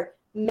over, that are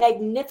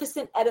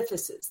magnificent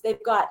edifices.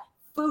 They've got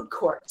food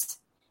courts.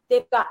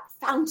 They've got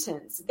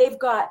fountains. They've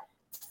got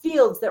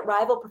fields that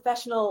rival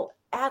professional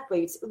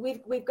athletes.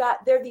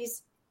 They're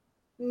these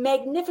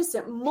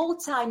magnificent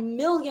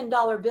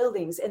multi-million-dollar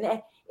buildings,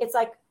 and it's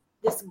like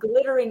this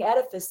glittering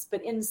edifice,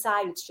 but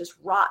inside it's just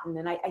rotten.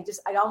 And I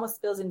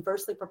almost feels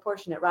inversely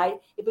proportionate, right?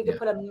 If we could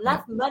put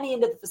enough money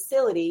into the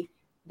facility,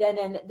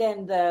 then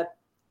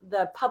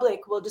the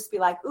public will just be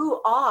like,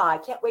 I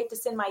can't wait to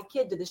send my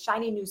kid to the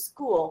shiny new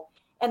school.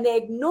 And they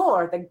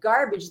ignore the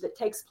garbage that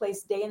takes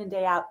place day in and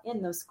day out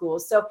in those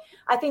schools. So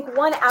I think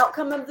one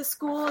outcome of the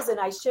schools, and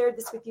I shared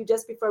this with you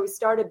just before we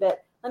started,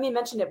 but let me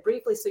mention it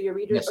briefly so your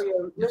readers or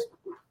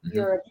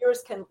your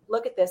viewers can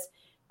look at this.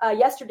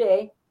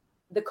 Yesterday,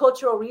 the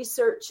Cultural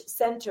Research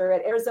Center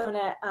at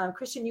Arizona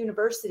Christian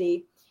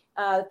University,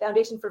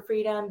 Foundation for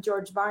Freedom,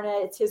 George Varna,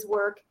 it's his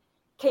work,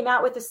 came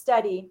out with a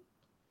study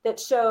that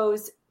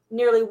shows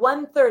nearly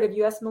 1/3 of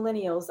U.S.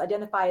 millennials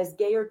identify as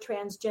gay or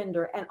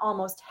transgender, and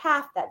almost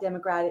half that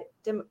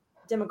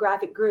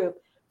demographic group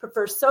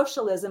prefer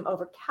socialism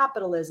over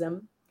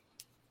capitalism.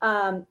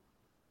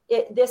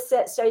 This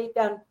study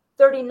found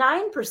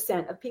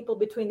 39% of people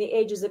between the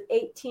ages of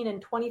 18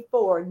 and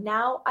 24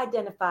 now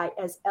identify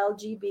as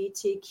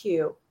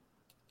LGBTQ.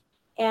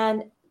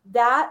 And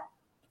that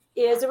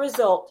is a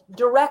result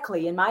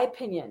directly, in my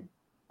opinion,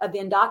 of the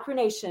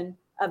indoctrination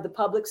of the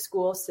public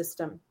school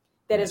system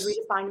that has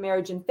redefined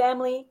marriage and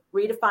family,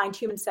 redefined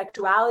human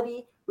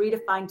sexuality,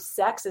 redefined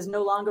sex as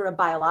no longer a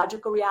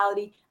biological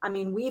reality. I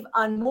mean, we've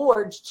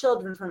unmoored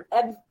children from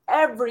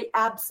every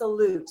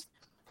absolute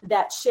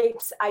that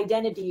shapes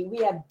identity. We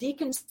have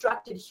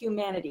deconstructed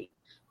humanity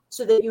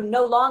so that you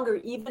no longer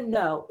even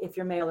know if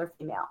you're male or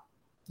female.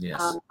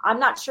 Yes. I'm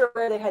not sure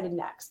where they're headed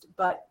next,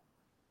 but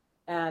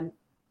that's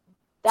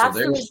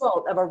the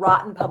result of a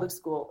rotten public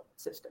school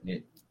system.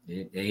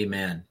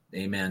 Amen.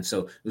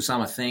 So,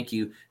 Usama, thank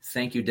you,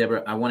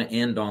 Deborah. I want to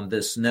end on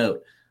this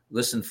note.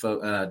 Listen,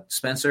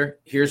 Spencer,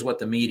 here's what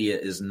the media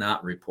is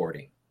not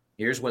reporting.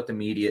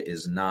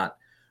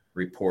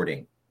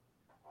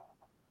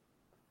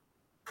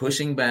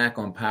 Pushing back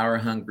on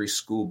power-hungry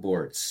school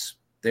boards.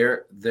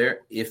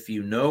 If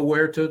you know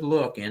where to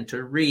look and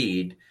to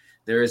read,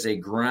 there is a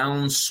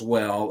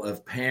groundswell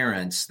of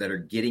parents that are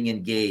getting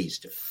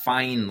engaged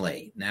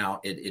finally.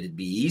 Now, it'd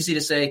be easy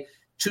to say,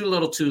 too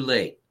little, too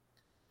late.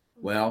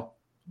 Well,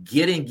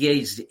 get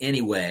engaged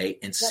anyway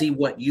and see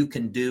what you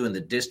can do in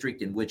the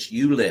district in which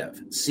you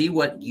live. See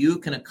what you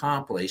can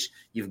accomplish.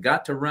 You've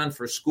got to run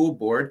for school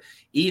board.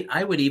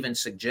 I would even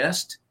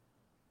suggest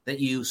that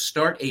you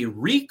start a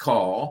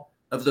recall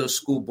of those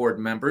school board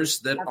members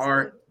that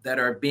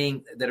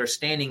are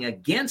standing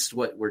against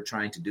what we're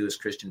trying to do as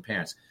Christian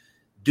parents.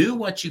 Do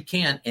what you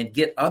can and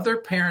get other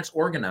parents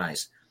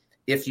organized.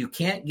 If you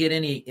can't get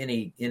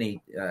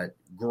any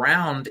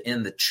ground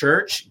in the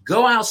church,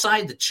 go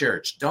outside the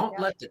church. Don't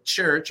let the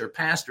church or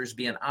pastors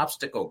be an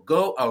obstacle.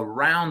 Go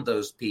around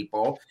those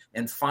people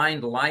and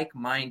find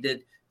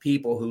like-minded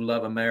people who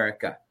love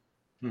America.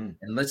 And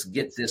let's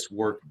get this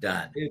work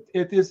done.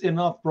 It is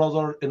enough,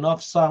 brother,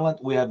 enough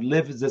silent. We have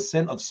lived the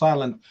sin of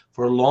silent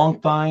for a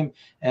long time,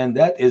 and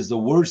that is the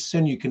worst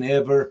sin you can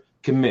ever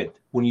commit.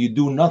 When you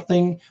do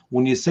nothing,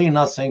 when you say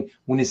nothing,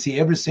 when you see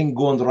everything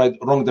go in the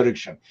wrong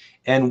direction.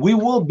 And we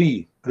will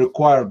be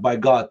required by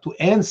God to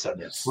answer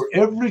for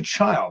every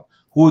child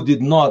who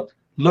did not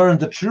learn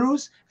the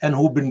truth and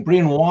who've been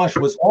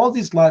brainwashed with all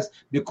these lies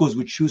because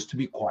we choose to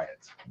be quiet.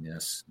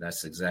 Yes,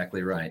 that's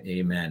exactly right.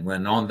 Amen.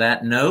 When on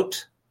that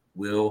note,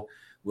 we'll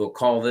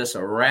call this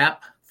a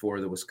wrap for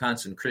the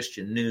Wisconsin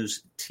Christian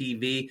News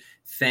TV.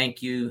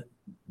 Thank you,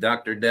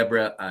 Dr.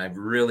 Deborah. I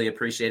really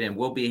appreciate it. And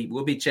we'll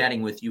be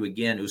chatting with you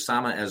again.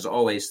 Usama, as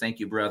always, thank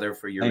you, brother,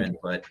 for your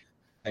input.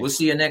 We'll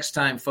see you next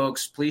time,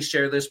 folks. Please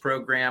share this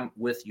program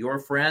with your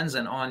friends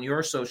and on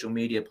your social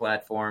media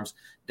platforms.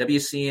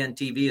 WCN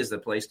TV is the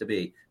place to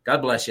be.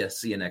 God bless you.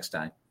 See you next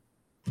time.